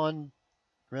chicken spawned?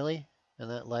 Really?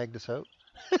 And that lagged us out?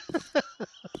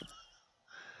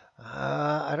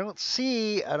 I don't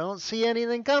see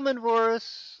anything coming for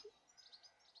us.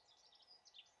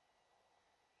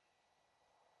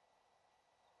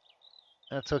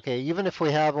 That's okay. Even if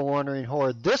we have a wandering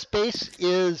horde, this base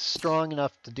is strong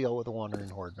enough to deal with a wandering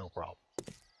horde, no problem.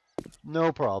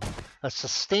 No problem. A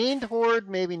sustained horde,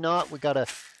 maybe not. We got to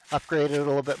upgrade it a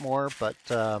little bit more, but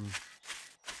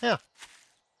yeah.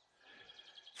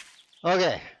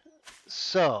 Okay,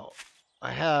 so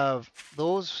I have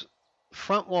those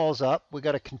front walls up. We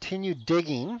got to continue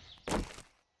digging.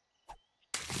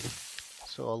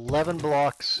 So 11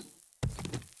 blocks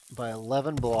by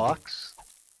 11 blocks.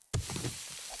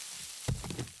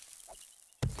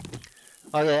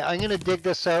 Okay, I'm going to dig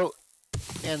this out,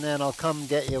 and then I'll come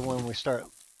get you when we start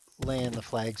laying the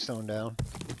flagstone down.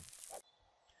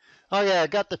 Okay, I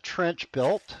got the trench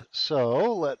built,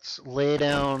 so let's lay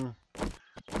down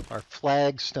our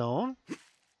flagstone.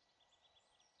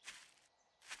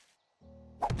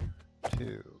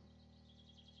 2,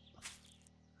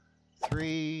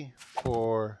 3,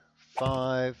 4,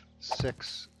 5,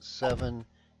 6, 7,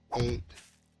 8,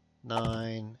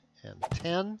 9, and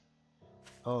 10.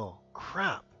 Oh,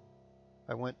 crap.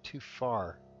 I went too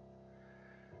far.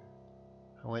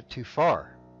 I went too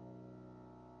far.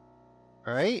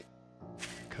 All right?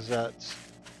 Because that's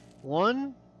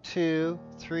 1, 2,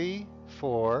 3,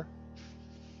 4.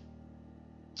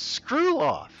 Screw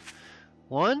off.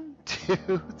 1,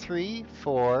 2, 3,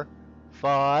 4,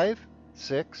 5,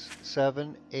 6,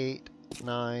 7, 8,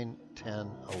 9,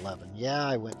 10, 11. Yeah,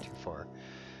 I went too far.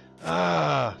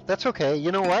 That's okay.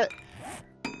 You know what?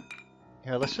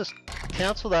 Here, let's just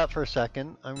cancel that for a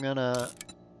second. I'm gonna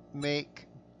make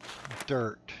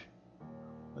dirt.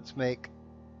 Let's make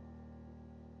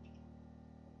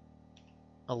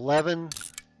 11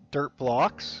 dirt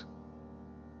blocks.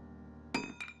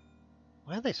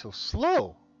 Why are they so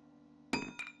slow?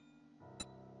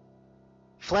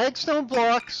 Flagstone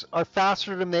blocks are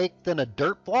faster to make than a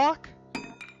dirt block?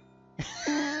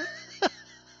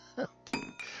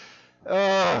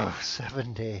 Oh,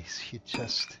 7 days.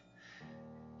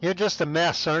 You're just a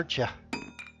mess, aren't you?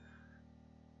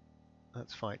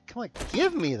 That's fine. Come on,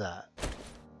 give me that.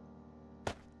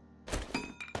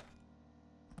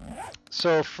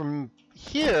 So from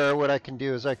here, what I can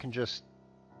do is I can just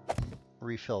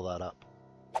refill that up.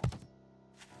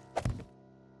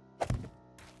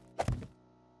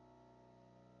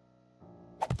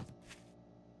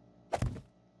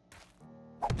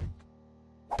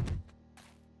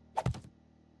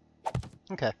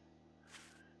 Okay.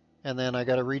 And then I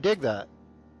got to redig that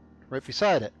right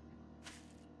beside it.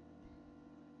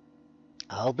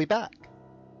 I'll be back.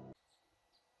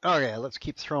 Okay, let's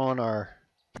keep throwing our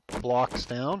blocks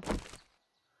down.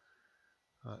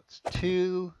 That's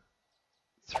 2,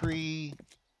 3,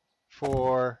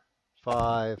 4,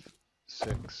 5,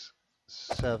 6,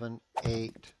 7,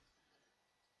 8,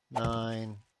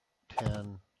 9,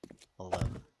 10,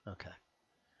 11. Okay.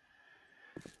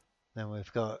 Then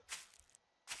we've got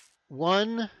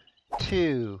 1,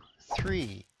 2,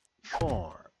 3,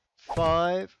 4,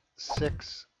 5,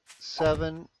 6,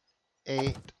 7,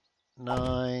 8,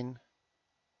 9,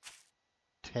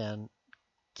 10.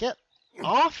 Get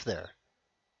off there.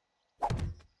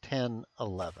 10,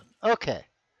 11. Okay.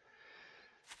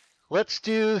 Let's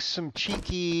do some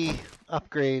cheeky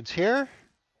upgrades here.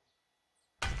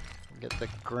 Get the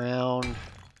ground,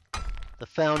 the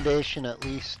foundation at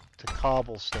least to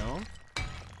cobblestone.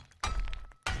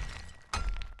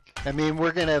 I mean,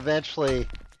 we're going to eventually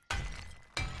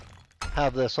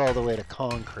have this all the way to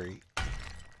concrete.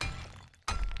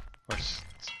 Or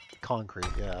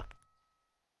concrete, yeah.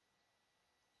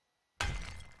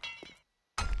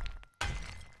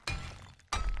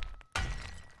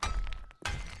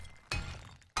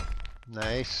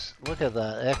 Nice. Look at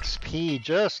that XP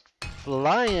just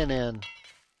flying in.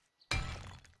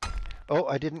 Oh,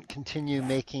 I didn't continue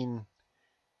making...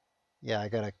 Yeah,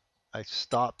 I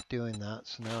stopped doing that,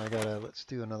 so now let's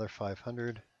do another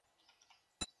 500.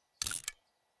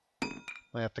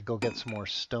 I have to go get some more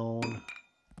stone.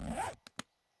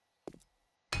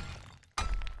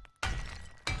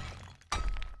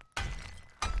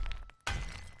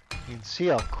 You can see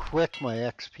how quick my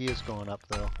XP is going up,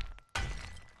 though.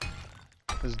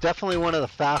 It's definitely one of the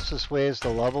fastest ways to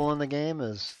level in the game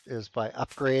is by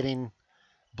upgrading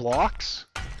blocks.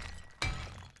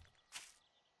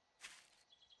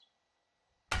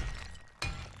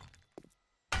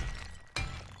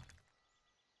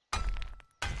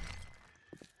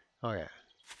 Okay.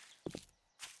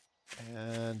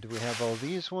 And do we have all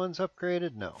these ones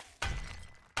upgraded? No.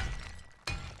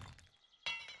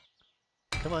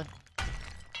 Come on.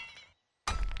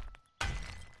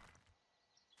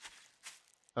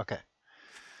 Okay.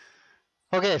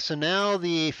 Okay, so now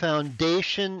the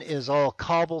foundation is all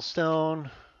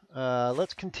cobblestone.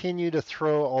 Let's continue to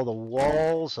throw all the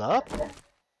walls up.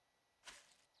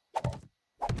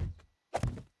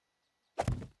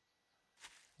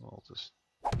 We'll just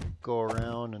go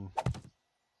around, and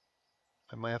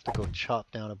I might have to go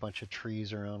chop down a bunch of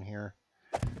trees around here.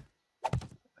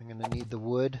 I'm going to need the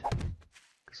wood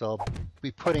because I'll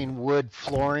be putting wood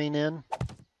flooring in.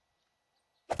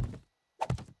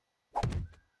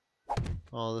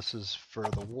 Oh, this is for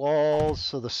the walls.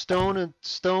 So the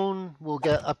stone will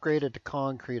get upgraded to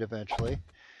concrete eventually.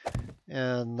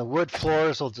 And the wood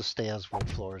floors will just stay as wood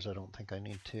floors. I don't think I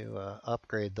need to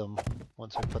upgrade them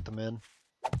once I put them in.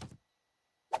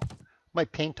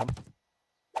 Might paint them.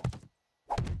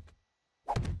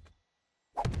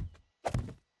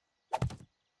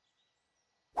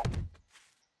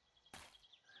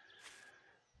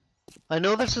 I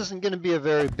know this isn't going to be a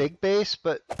very big base,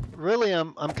 but really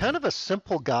I'm kind of a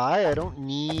simple guy. I don't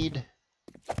need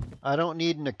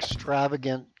an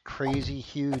extravagant, crazy,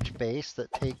 huge base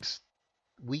that takes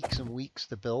weeks and weeks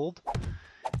to build.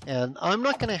 And I'm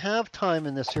not going to have time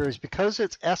in this series because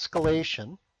it's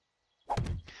escalation.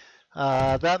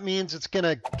 That means it's going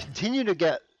to continue to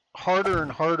get harder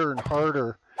and harder and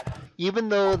harder, even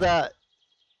though that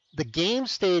the game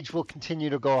stage will continue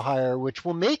to go higher, which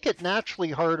will make it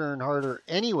naturally harder and harder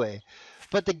anyway.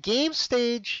 But the game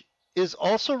stage is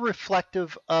also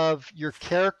reflective of your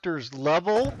character's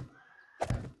level.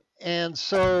 And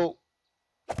so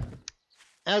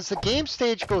as the game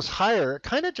stage goes higher, it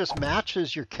kind of just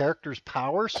matches your character's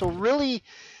power. So really,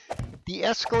 the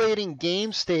escalating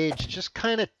game stage just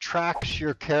kind of tracks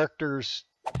your character's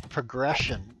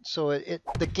progression. So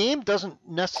the game doesn't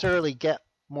necessarily get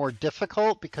more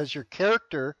difficult because your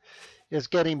character is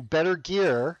getting better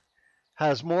gear,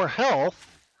 has more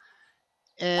health,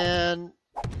 and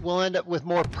will end up with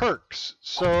more perks.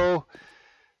 So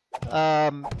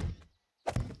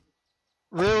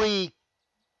really,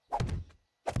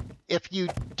 if you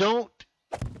don't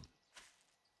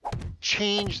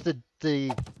change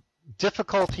the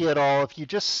difficulty at all, if you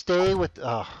just stay with...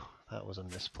 Oh, that was a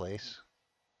misplace.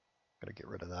 Gotta get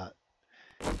rid of that.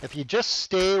 If you just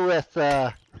stay with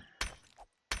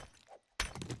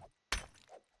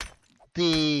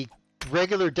the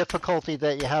regular difficulty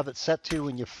that you have it set to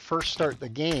when you first start the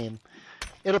game,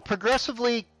 it'll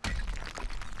progressively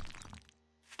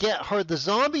get hard. The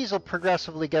zombies will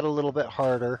progressively get a little bit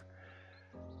harder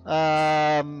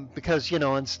because, you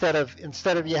know, instead of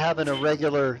you having a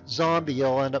regular zombie,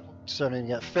 you'll end up starting to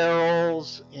get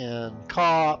ferals and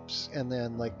cops, and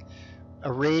then like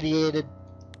irradiated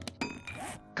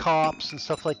cops and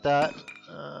stuff like that.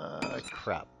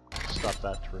 Crap. Stop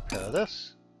that to repair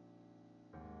this.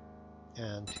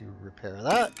 And to repair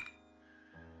that.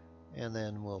 And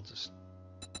then we'll just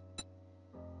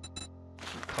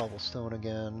cobblestone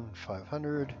again,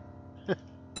 500.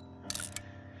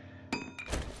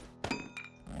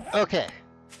 Okay.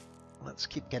 Let's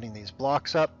keep getting these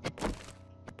blocks up.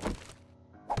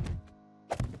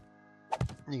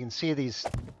 You can see these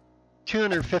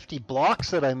 250 blocks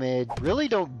that I made really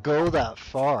don't go that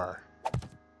far.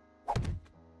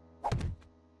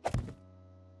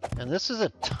 And this is a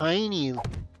tiny,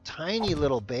 tiny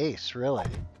little base, really.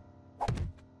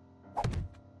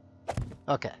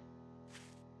 Okay.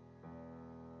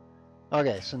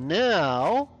 Okay, so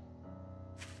now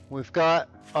we've got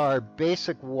our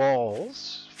basic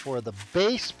walls for the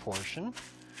base portion.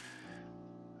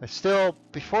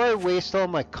 Before I waste all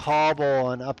my cobble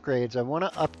on upgrades, I want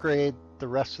to upgrade the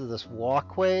rest of this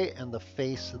walkway and the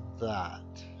face of that.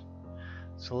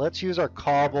 So let's use our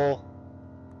cobble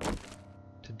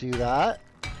to do that.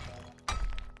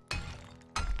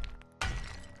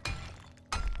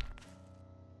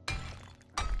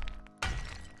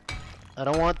 I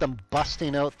don't want them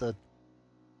busting out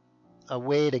a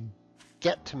way to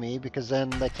get to me, because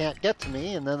then they can't get to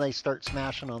me and then they start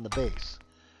smashing on the base.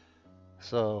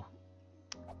 So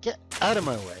get out of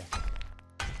my way.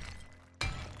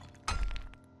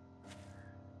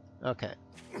 Okay.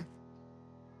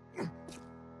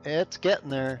 It's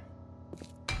getting there.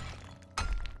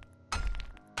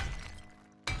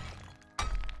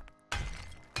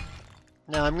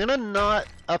 Now I'm gonna not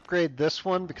upgrade this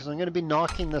one because I'm gonna be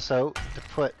knocking this out to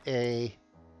put a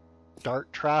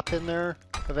dart trap in there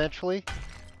eventually.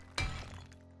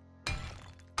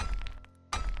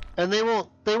 And they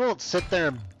won't sit there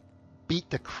and beat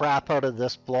the crap out of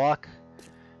this block.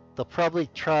 They'll probably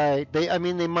try, I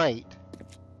mean they might.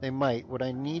 They might. What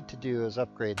I need to do is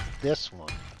upgrade this one.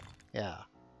 Yeah.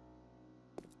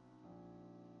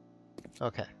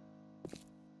 Okay.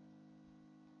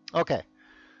 Okay.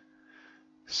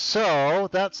 So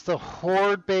that's the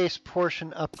horde base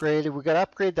portion upgraded. We got to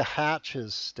upgrade the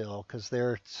hatches still because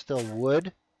they're still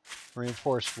wood,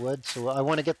 reinforced wood. So I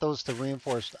want to get those to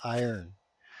reinforced iron.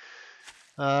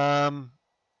 Now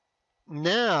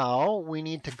we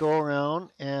need to go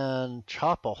around and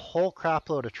chop a whole crap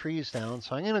load of trees down.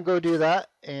 So I'm going to go do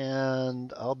that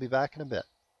and I'll be back in a bit.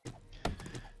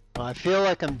 I feel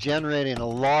like I'm generating a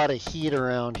lot of heat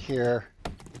around here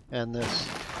and this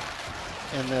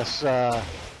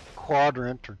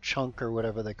quadrant or chunk or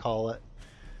whatever they call it.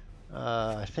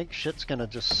 I think shit's gonna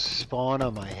just spawn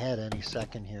on my head any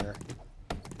second here.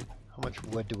 How much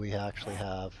wood do we actually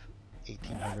have?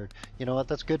 1,800. You know what,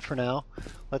 that's good for now.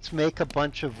 Let's make a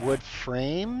bunch of wood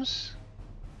frames.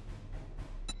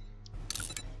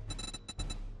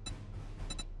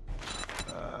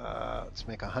 Let's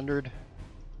make 100.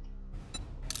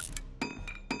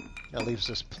 That leaves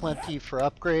us plenty for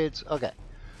upgrades. Okay,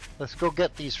 let's go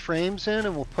get these frames in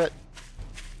and we'll put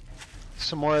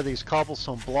some more of these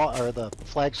cobblestone block or the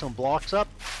flagstone blocks up.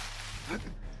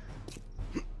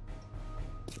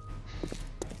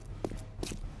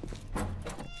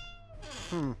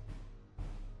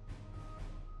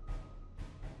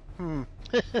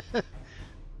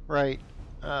 Right.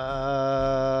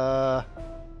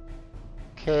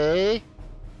 Okay.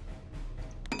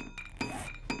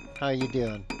 How you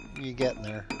doing? You getting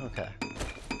there? Okay.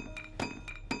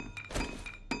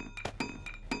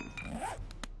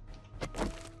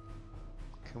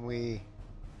 Can we...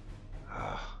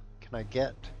 can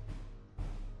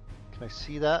I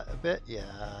see that a bit?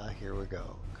 Yeah, here we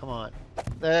go. Come on.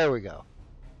 There we go.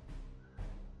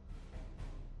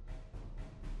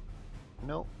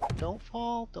 Nope. Don't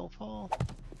fall. Don't fall.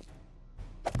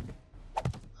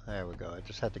 There we go. I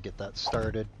just had to get that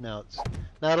started. Now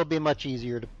it'll be much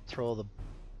easier to throw the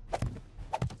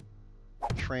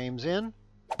frames in.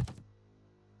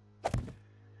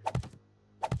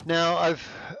 Now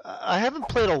I haven't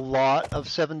played a lot of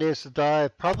 7 Days to Die.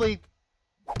 I've probably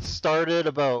started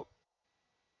about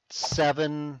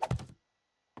 7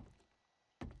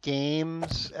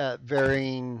 games at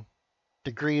varying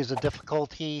degrees of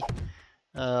difficulty.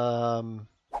 And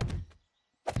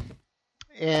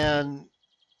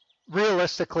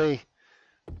realistically,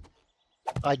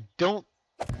 I don't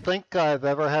think I've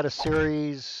ever had a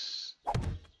series,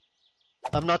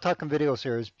 I'm not talking video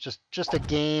series, just a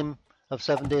game of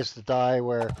 7 Days to Die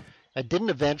where I didn't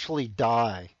eventually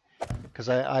die. Because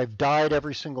I've died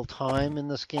every single time in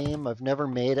this game. I've never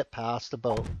made it past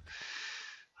about,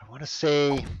 I want to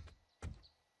say,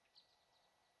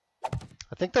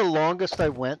 I think the longest I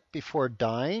went before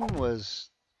dying was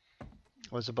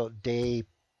about day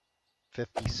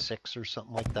 56 or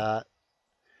something like that.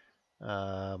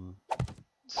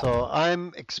 So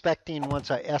I'm expecting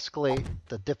once I escalate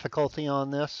the difficulty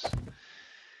on this,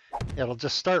 it'll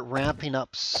just start ramping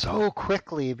up so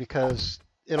quickly because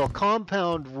it'll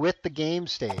compound with the game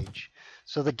stage.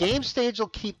 So the game stage will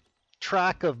keep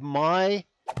track of my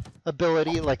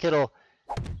ability, like the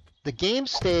game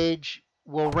stage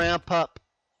will ramp up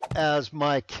as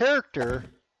my character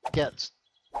gets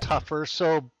tougher.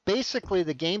 So basically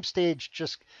the game stage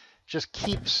just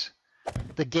keeps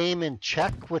the game in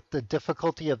check with the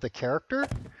difficulty of the character.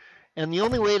 And the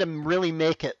only way to really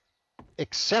make it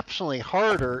exceptionally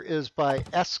harder is by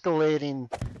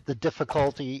escalating the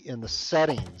difficulty in the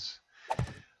settings.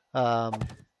 So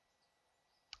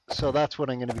that's what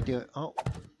I'm going to be doing. Oh,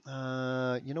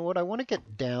 You know what? I want to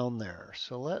get down there.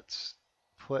 So let's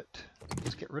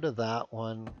get rid of that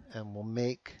one, and we'll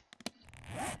make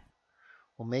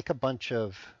a bunch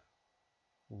of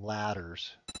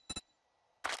ladders.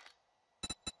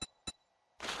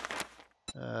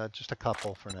 Just a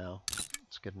couple for now.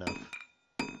 It's good enough.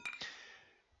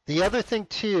 The other thing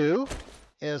too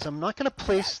is I'm not going to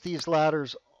place these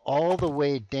ladders all the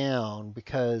way down,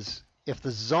 because if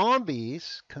the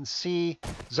zombies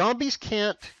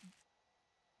can't,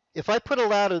 if I put a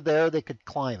ladder there, they could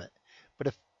climb it. But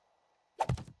if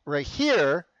right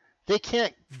here, they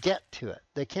can't get to it.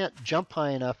 They can't jump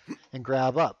high enough and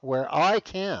grab up, where I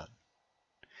can.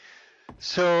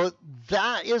 So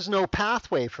that is no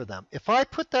pathway for them. If I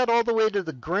put that all the way to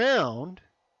the ground,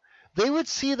 they would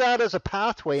see that as a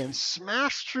pathway and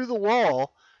smash through the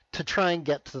wall to try and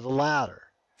get to the ladder.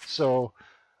 So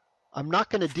I'm not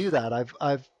going to do that.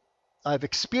 I've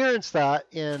experienced that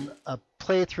in a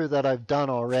playthrough that I've done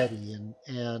already,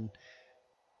 and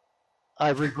I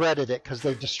regretted it because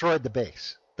they destroyed the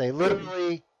base. They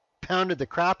literally pounded the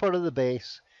crap out of the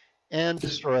base and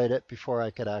destroyed it before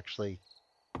I could actually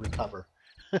recover.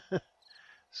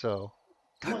 So,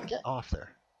 come on, get off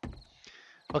there.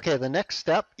 Okay, the next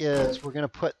step is we're going to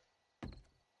put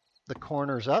the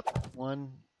corners up.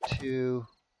 1, 2.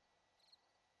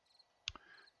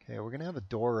 Okay, we're going to have a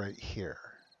door right here.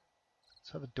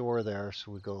 Let's have a door there,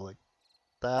 so we go like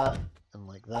that, and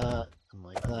like that, and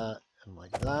like that, and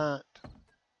like that.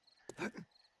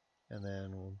 And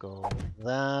then we'll go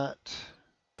that.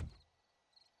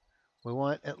 We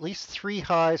want at least 3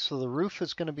 high, so the roof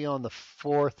is going to be on the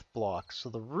 4th block. So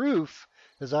the roof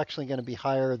is actually going to be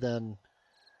higher than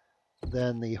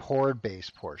the horde base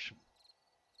portion.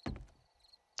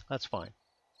 That's fine.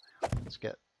 Let's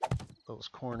get those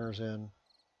corners in.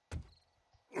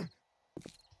 And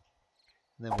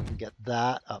then we can get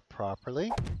that up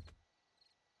properly.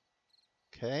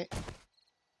 Okay.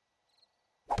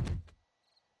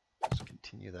 Let's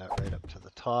continue that right up to the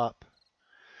top.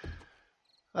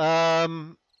 Let's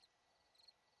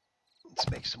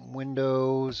make some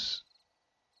windows.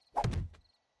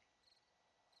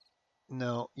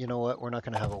 No, you know what? We're not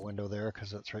going to have a window there because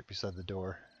that's right beside the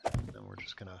door. And we're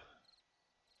just going to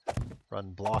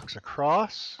run blocks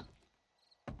across.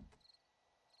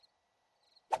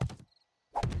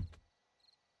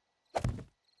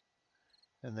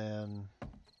 And then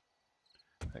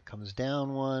that comes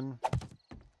down one.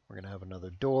 We're going to have another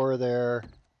door there.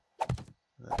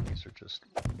 And then these are just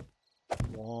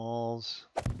walls.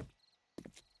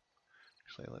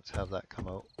 Actually, let's have that come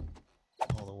out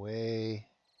all the way.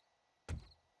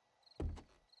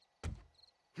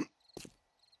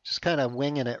 Just kind of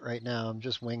winging it right now. I'm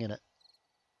just winging it.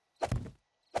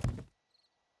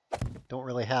 Don't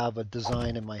really have a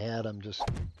design in my head. I'm just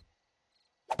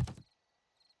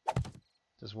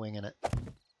winging it.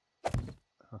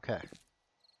 Okay.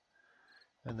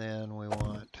 And then we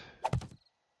want,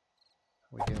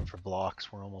 what are we doing for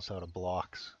blocks? We're almost out of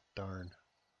blocks. Darn.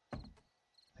 I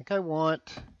think I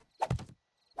want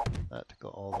that to go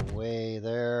all the way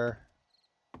there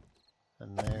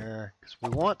and there, because we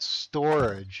want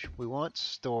storage. We want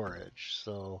storage.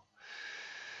 So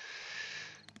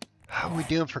how are we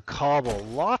doing for cobble?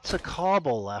 Lots of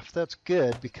cobble left. That's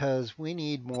good because we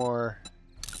need more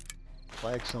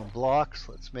flagstone blocks.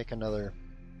 Let's make another,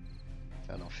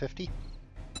 I don't know, 50.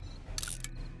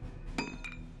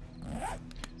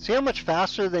 See how much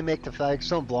faster they make the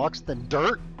flagstone blocks than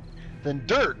dirt? Than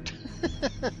dirt.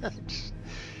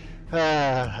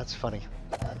 That's funny.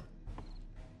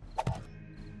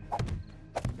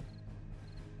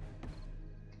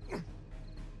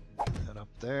 That up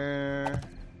there.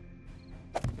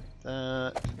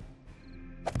 That.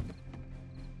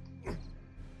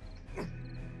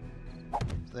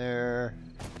 Up there.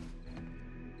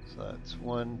 So that's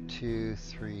 1, 2,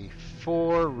 3,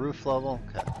 4 roof level.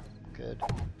 Okay, good.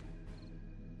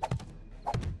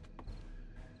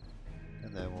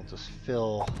 And then we'll just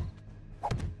fill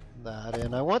that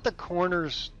in. I want the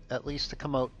corners at least to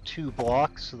come out 2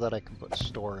 blocks so that I can put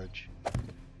storage.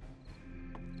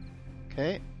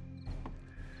 Okay.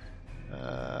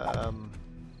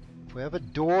 If we have a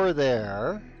door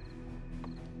there,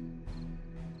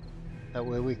 that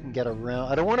way we can get around.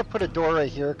 I don't want to put a door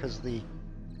right here because the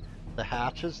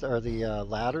hatches or the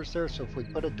ladders there. So if we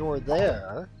put a door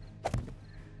there,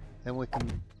 then we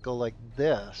can go like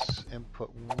this and put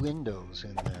windows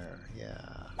in there.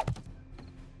 Yeah.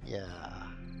 Yeah.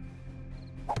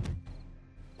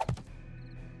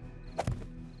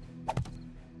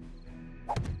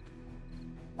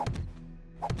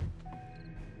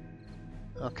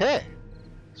 Okay.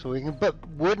 So we can put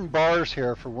wooden bars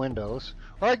here for windows,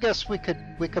 Or I guess we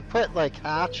could put like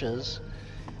hatches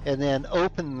and then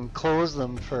open and close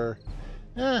them for.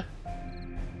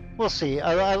 We'll see.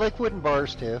 I like wooden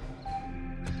bars too.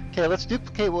 Okay, let's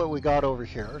duplicate what we got over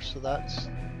here. So that's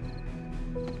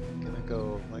gonna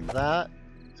go like that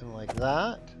and like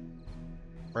that,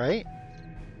 right?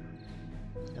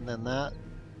 And then that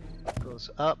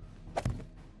goes up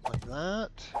like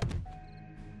that.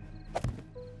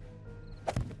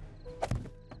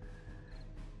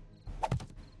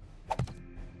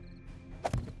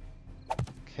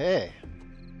 Okay.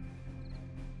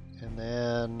 And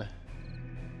then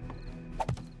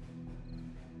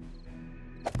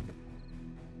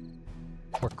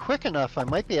if we're quick enough, I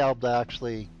might be able to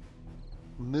actually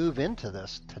move into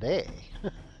this today.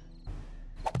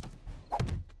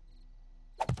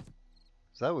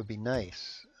 So that would be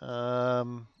nice.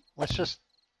 Let's just,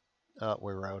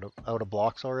 we're out of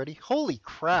blocks already. Holy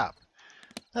crap.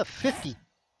 That 50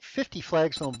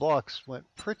 flagstone blocks went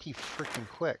pretty freaking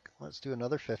quick. Let's do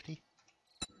another 50.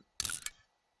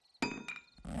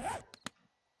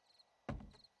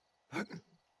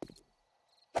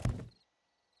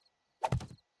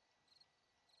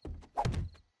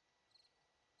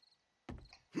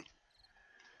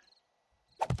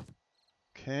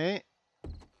 Okay.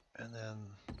 And then,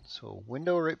 so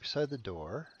window right beside the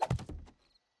door.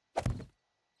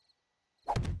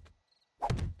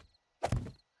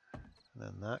 And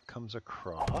then that comes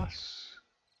across.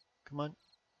 Come on.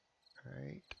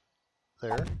 Right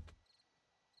there.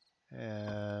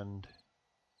 And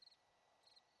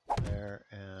there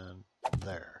and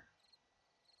there.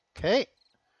 Okay.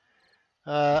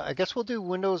 I guess we'll do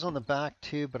windows on the back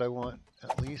too, but I want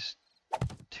at least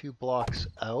 2 blocks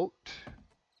out.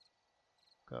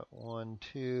 Got 1,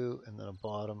 2, and then a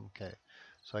bottom. Okay.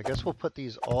 So I guess we'll put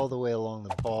these all the way along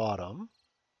the bottom.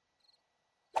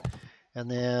 And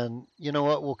then, you know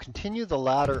what, we'll continue the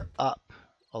ladder up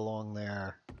along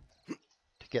there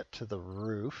to get to the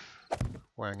roof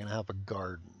where I'm going to have a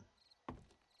garden.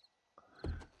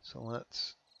 So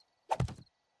let's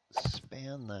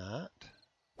span that.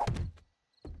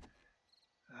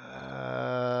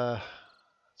 That's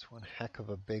one heck of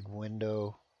a big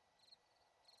window.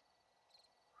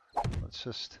 Let's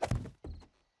just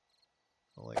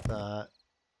go like that.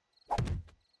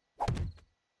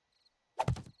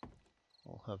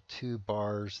 We'll have 2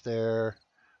 bars there.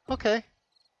 Okay.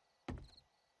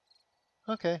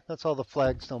 Okay, that's all the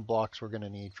flagstone blocks we're going to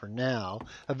need for now.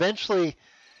 Eventually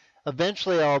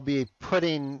I'll be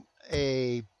putting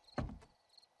a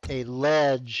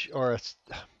ledge or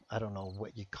I don't know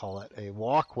what you call it, a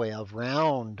walkway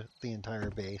around the entire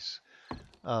base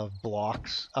of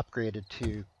blocks upgraded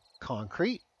to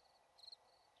concrete.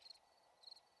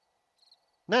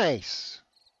 Nice.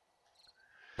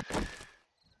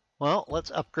 Well,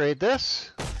 let's upgrade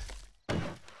this.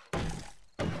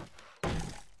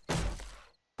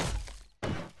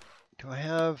 Do I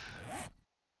have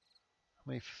how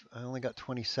many? I only got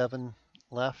 27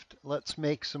 left. Let's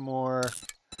make some more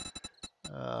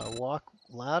walk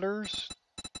ladders.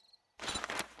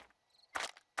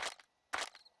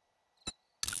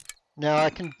 Now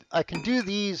I can do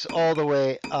these all the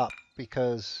way up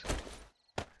because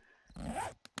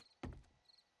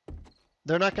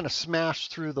they're not going to smash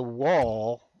through the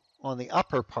wall on the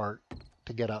upper part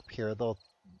to get up here.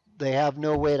 They have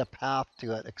no way to path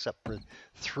to it except for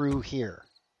through here.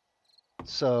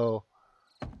 So,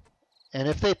 and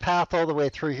if they path all the way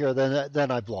through here,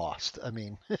 then I've lost. I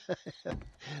mean,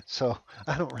 so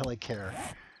I don't really care.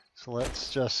 So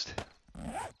let's just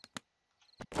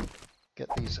get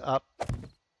these up.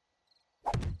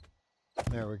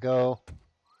 There we go.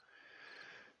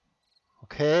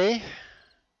 Okay.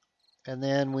 And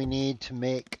then we need to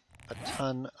make a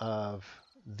ton of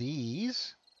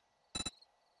these.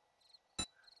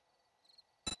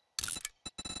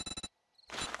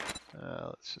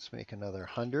 Let's just make another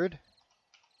 100.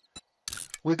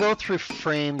 We go through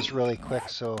frames really quick,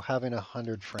 so having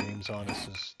 100 frames on us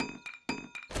is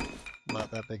not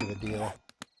that big of a deal.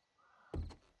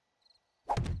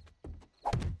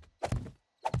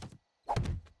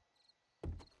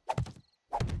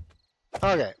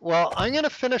 Okay, well, I'm going to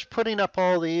finish putting up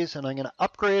all these, and I'm going to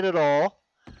upgrade it all.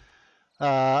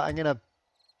 I'm going to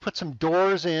put some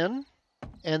doors in,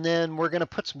 and then we're going to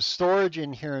put some storage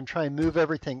in here and try and move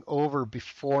everything over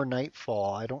before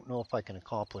nightfall. I don't know if I can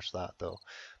accomplish that, though,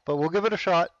 but we'll give it a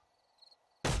shot.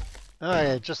 All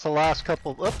right, just the last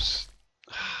couple. Oops.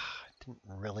 I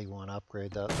didn't really want to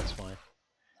upgrade that. That's fine.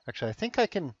 Actually, I think I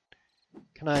can.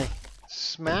 Can I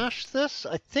smash this?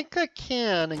 I think I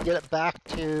can and get it back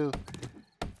to...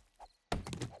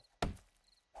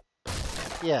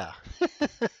 Yeah.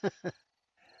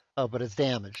 Oh, but it's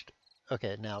damaged.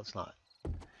 Okay, now it's not.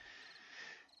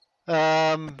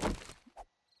 Um,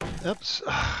 oops,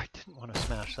 I didn't want to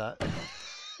smash that.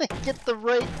 Get the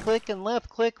right click and left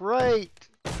click right.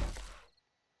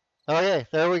 Okay,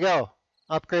 there we go.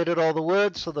 Upgraded all the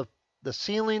wood, so the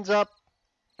ceiling's up,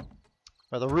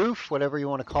 or the roof, whatever you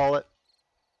want to call it.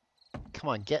 Come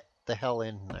on, get the hell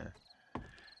in there.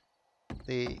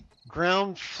 The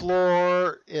ground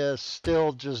floor is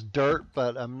still just dirt,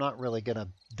 but I'm not really going to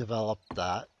develop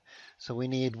that. So we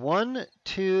need 1,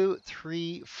 2,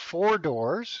 3, 4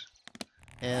 doors.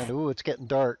 And, ooh, it's getting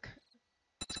dark.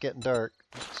 It's getting dark.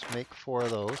 Let's make 4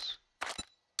 of those.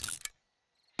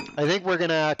 I think we're going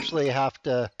to actually have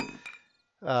to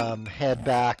head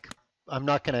back. I'm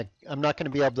not gonna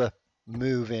be able to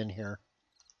move in here.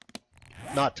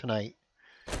 Not tonight.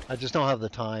 I just don't have the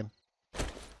time.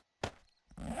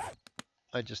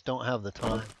 I just don't have the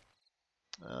time.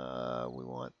 We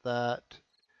want that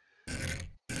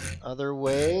other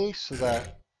way so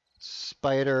that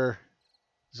spider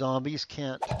zombies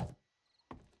can't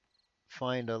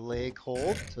find a leg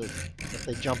hold if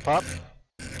they jump up.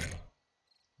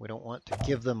 We don't want to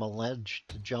give them a ledge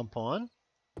to jump on.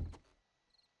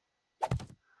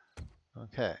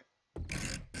 Okay.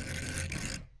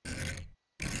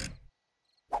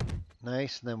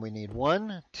 Nice. And then we need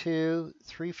 1, 2,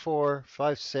 3, 4,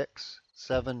 5, 6,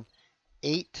 7,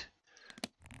 8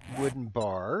 wooden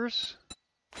bars.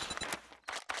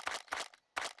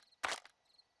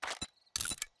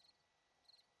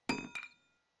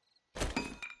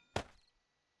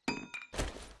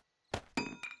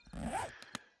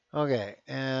 Okay,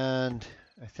 and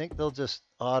I think they'll just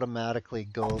automatically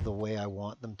go the way I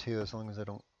want them to, as long as I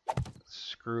don't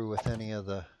screw with any of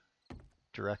the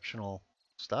directional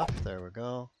stuff. There we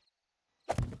go.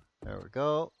 There we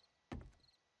go.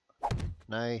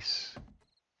 Nice.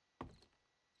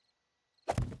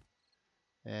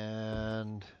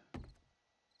 And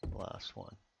last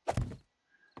one.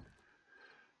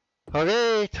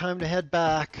 Okay, time to head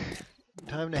back.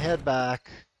 Time to head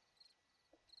back.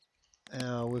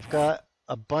 We've got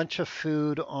a bunch of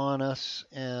food on us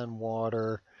and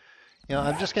water. You know,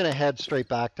 I'm just going to head straight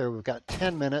back there. We've got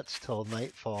 10 minutes till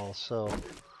nightfall, so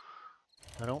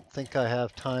I don't think I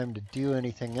have time to do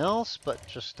anything else but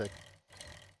just to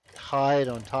hide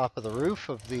on top of the roof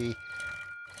of the...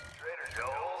 Trader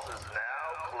Joel's is now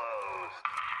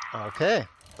closed. Okay,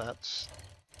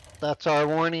 that's our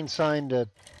warning sign to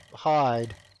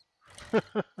hide.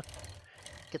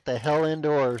 Get the hell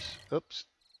indoors. Oops.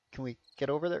 Can we get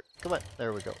over there? Come on.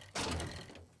 There we go.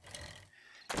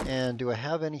 And do I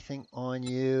have anything on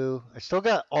you? I still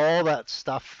got all that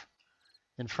stuff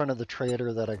in front of the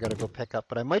trader that I got to go pick up,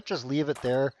 but I might just leave it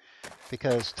there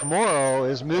because tomorrow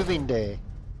is moving day.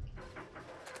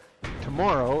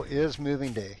 Tomorrow is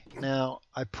moving day. Now,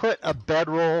 I put a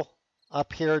bedroll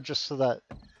up here just so that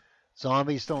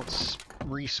zombies don't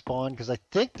respawn, because I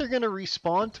think they're going to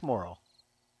respawn tomorrow.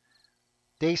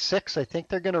 Day 6, I think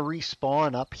they're going to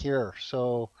respawn up here.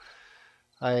 So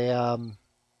I,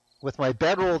 with my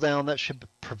bedroll down, that should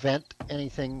prevent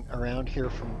anything around here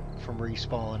from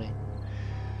respawning.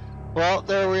 Well,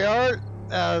 there we are.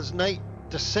 As night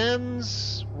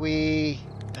descends, we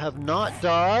have not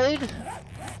died.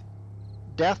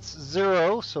 Death's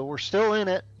 0, so we're still in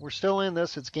it. We're still in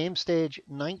this. It's game stage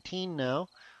 19 now,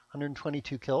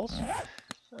 122 kills.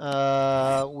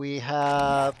 We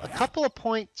have a couple of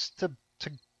points to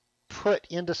put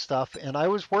into stuff, and I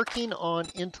was working on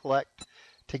intellect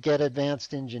to get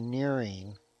advanced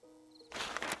engineering.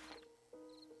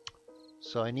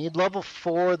 So I need level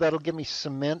 4. That'll give me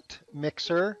cement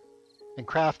mixer and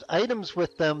craft items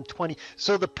with them 20.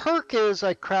 So the perk is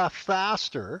I craft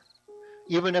faster.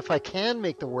 Even if I can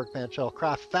make the workbench, I'll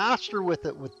craft faster with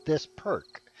it with this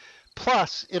perk.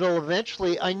 Plus, it'll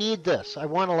eventually, I need this. I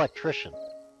want electrician,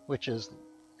 which is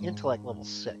intellect level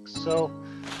 6. So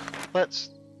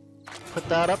let's put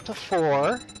that up to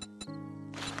 4.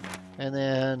 And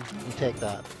then we take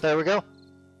that. There we go.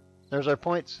 There's our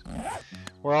points.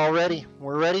 We're all ready.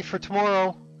 We're ready for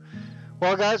tomorrow.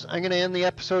 Well, guys, I'm going to end the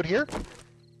episode here.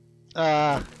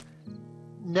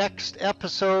 Next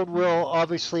episode, we'll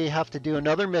obviously have to do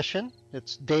another mission.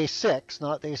 It's day 6,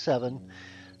 not day 7.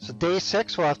 So day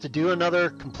 6, we'll have to do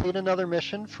complete another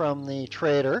mission from the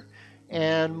trader.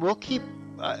 And we'll keep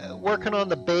working on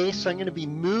the base. I'm going to be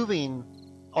moving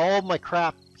all of my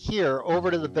crap here over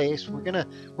to the base. We're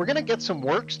gonna get some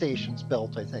workstations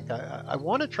built. I think I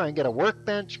want to try and get a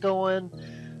workbench going,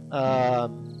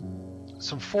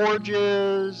 some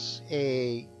forges,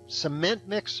 a cement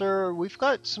mixer. We've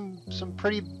got some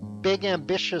pretty big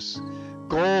ambitious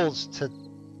goals to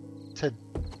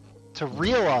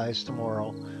realize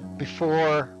tomorrow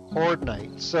before Horde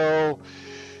Night. So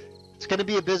it's going to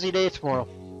be a busy day tomorrow.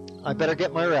 I better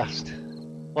get my rest.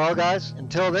 Well, guys,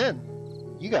 until then,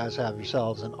 you guys have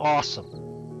yourselves an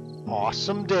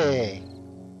awesome day.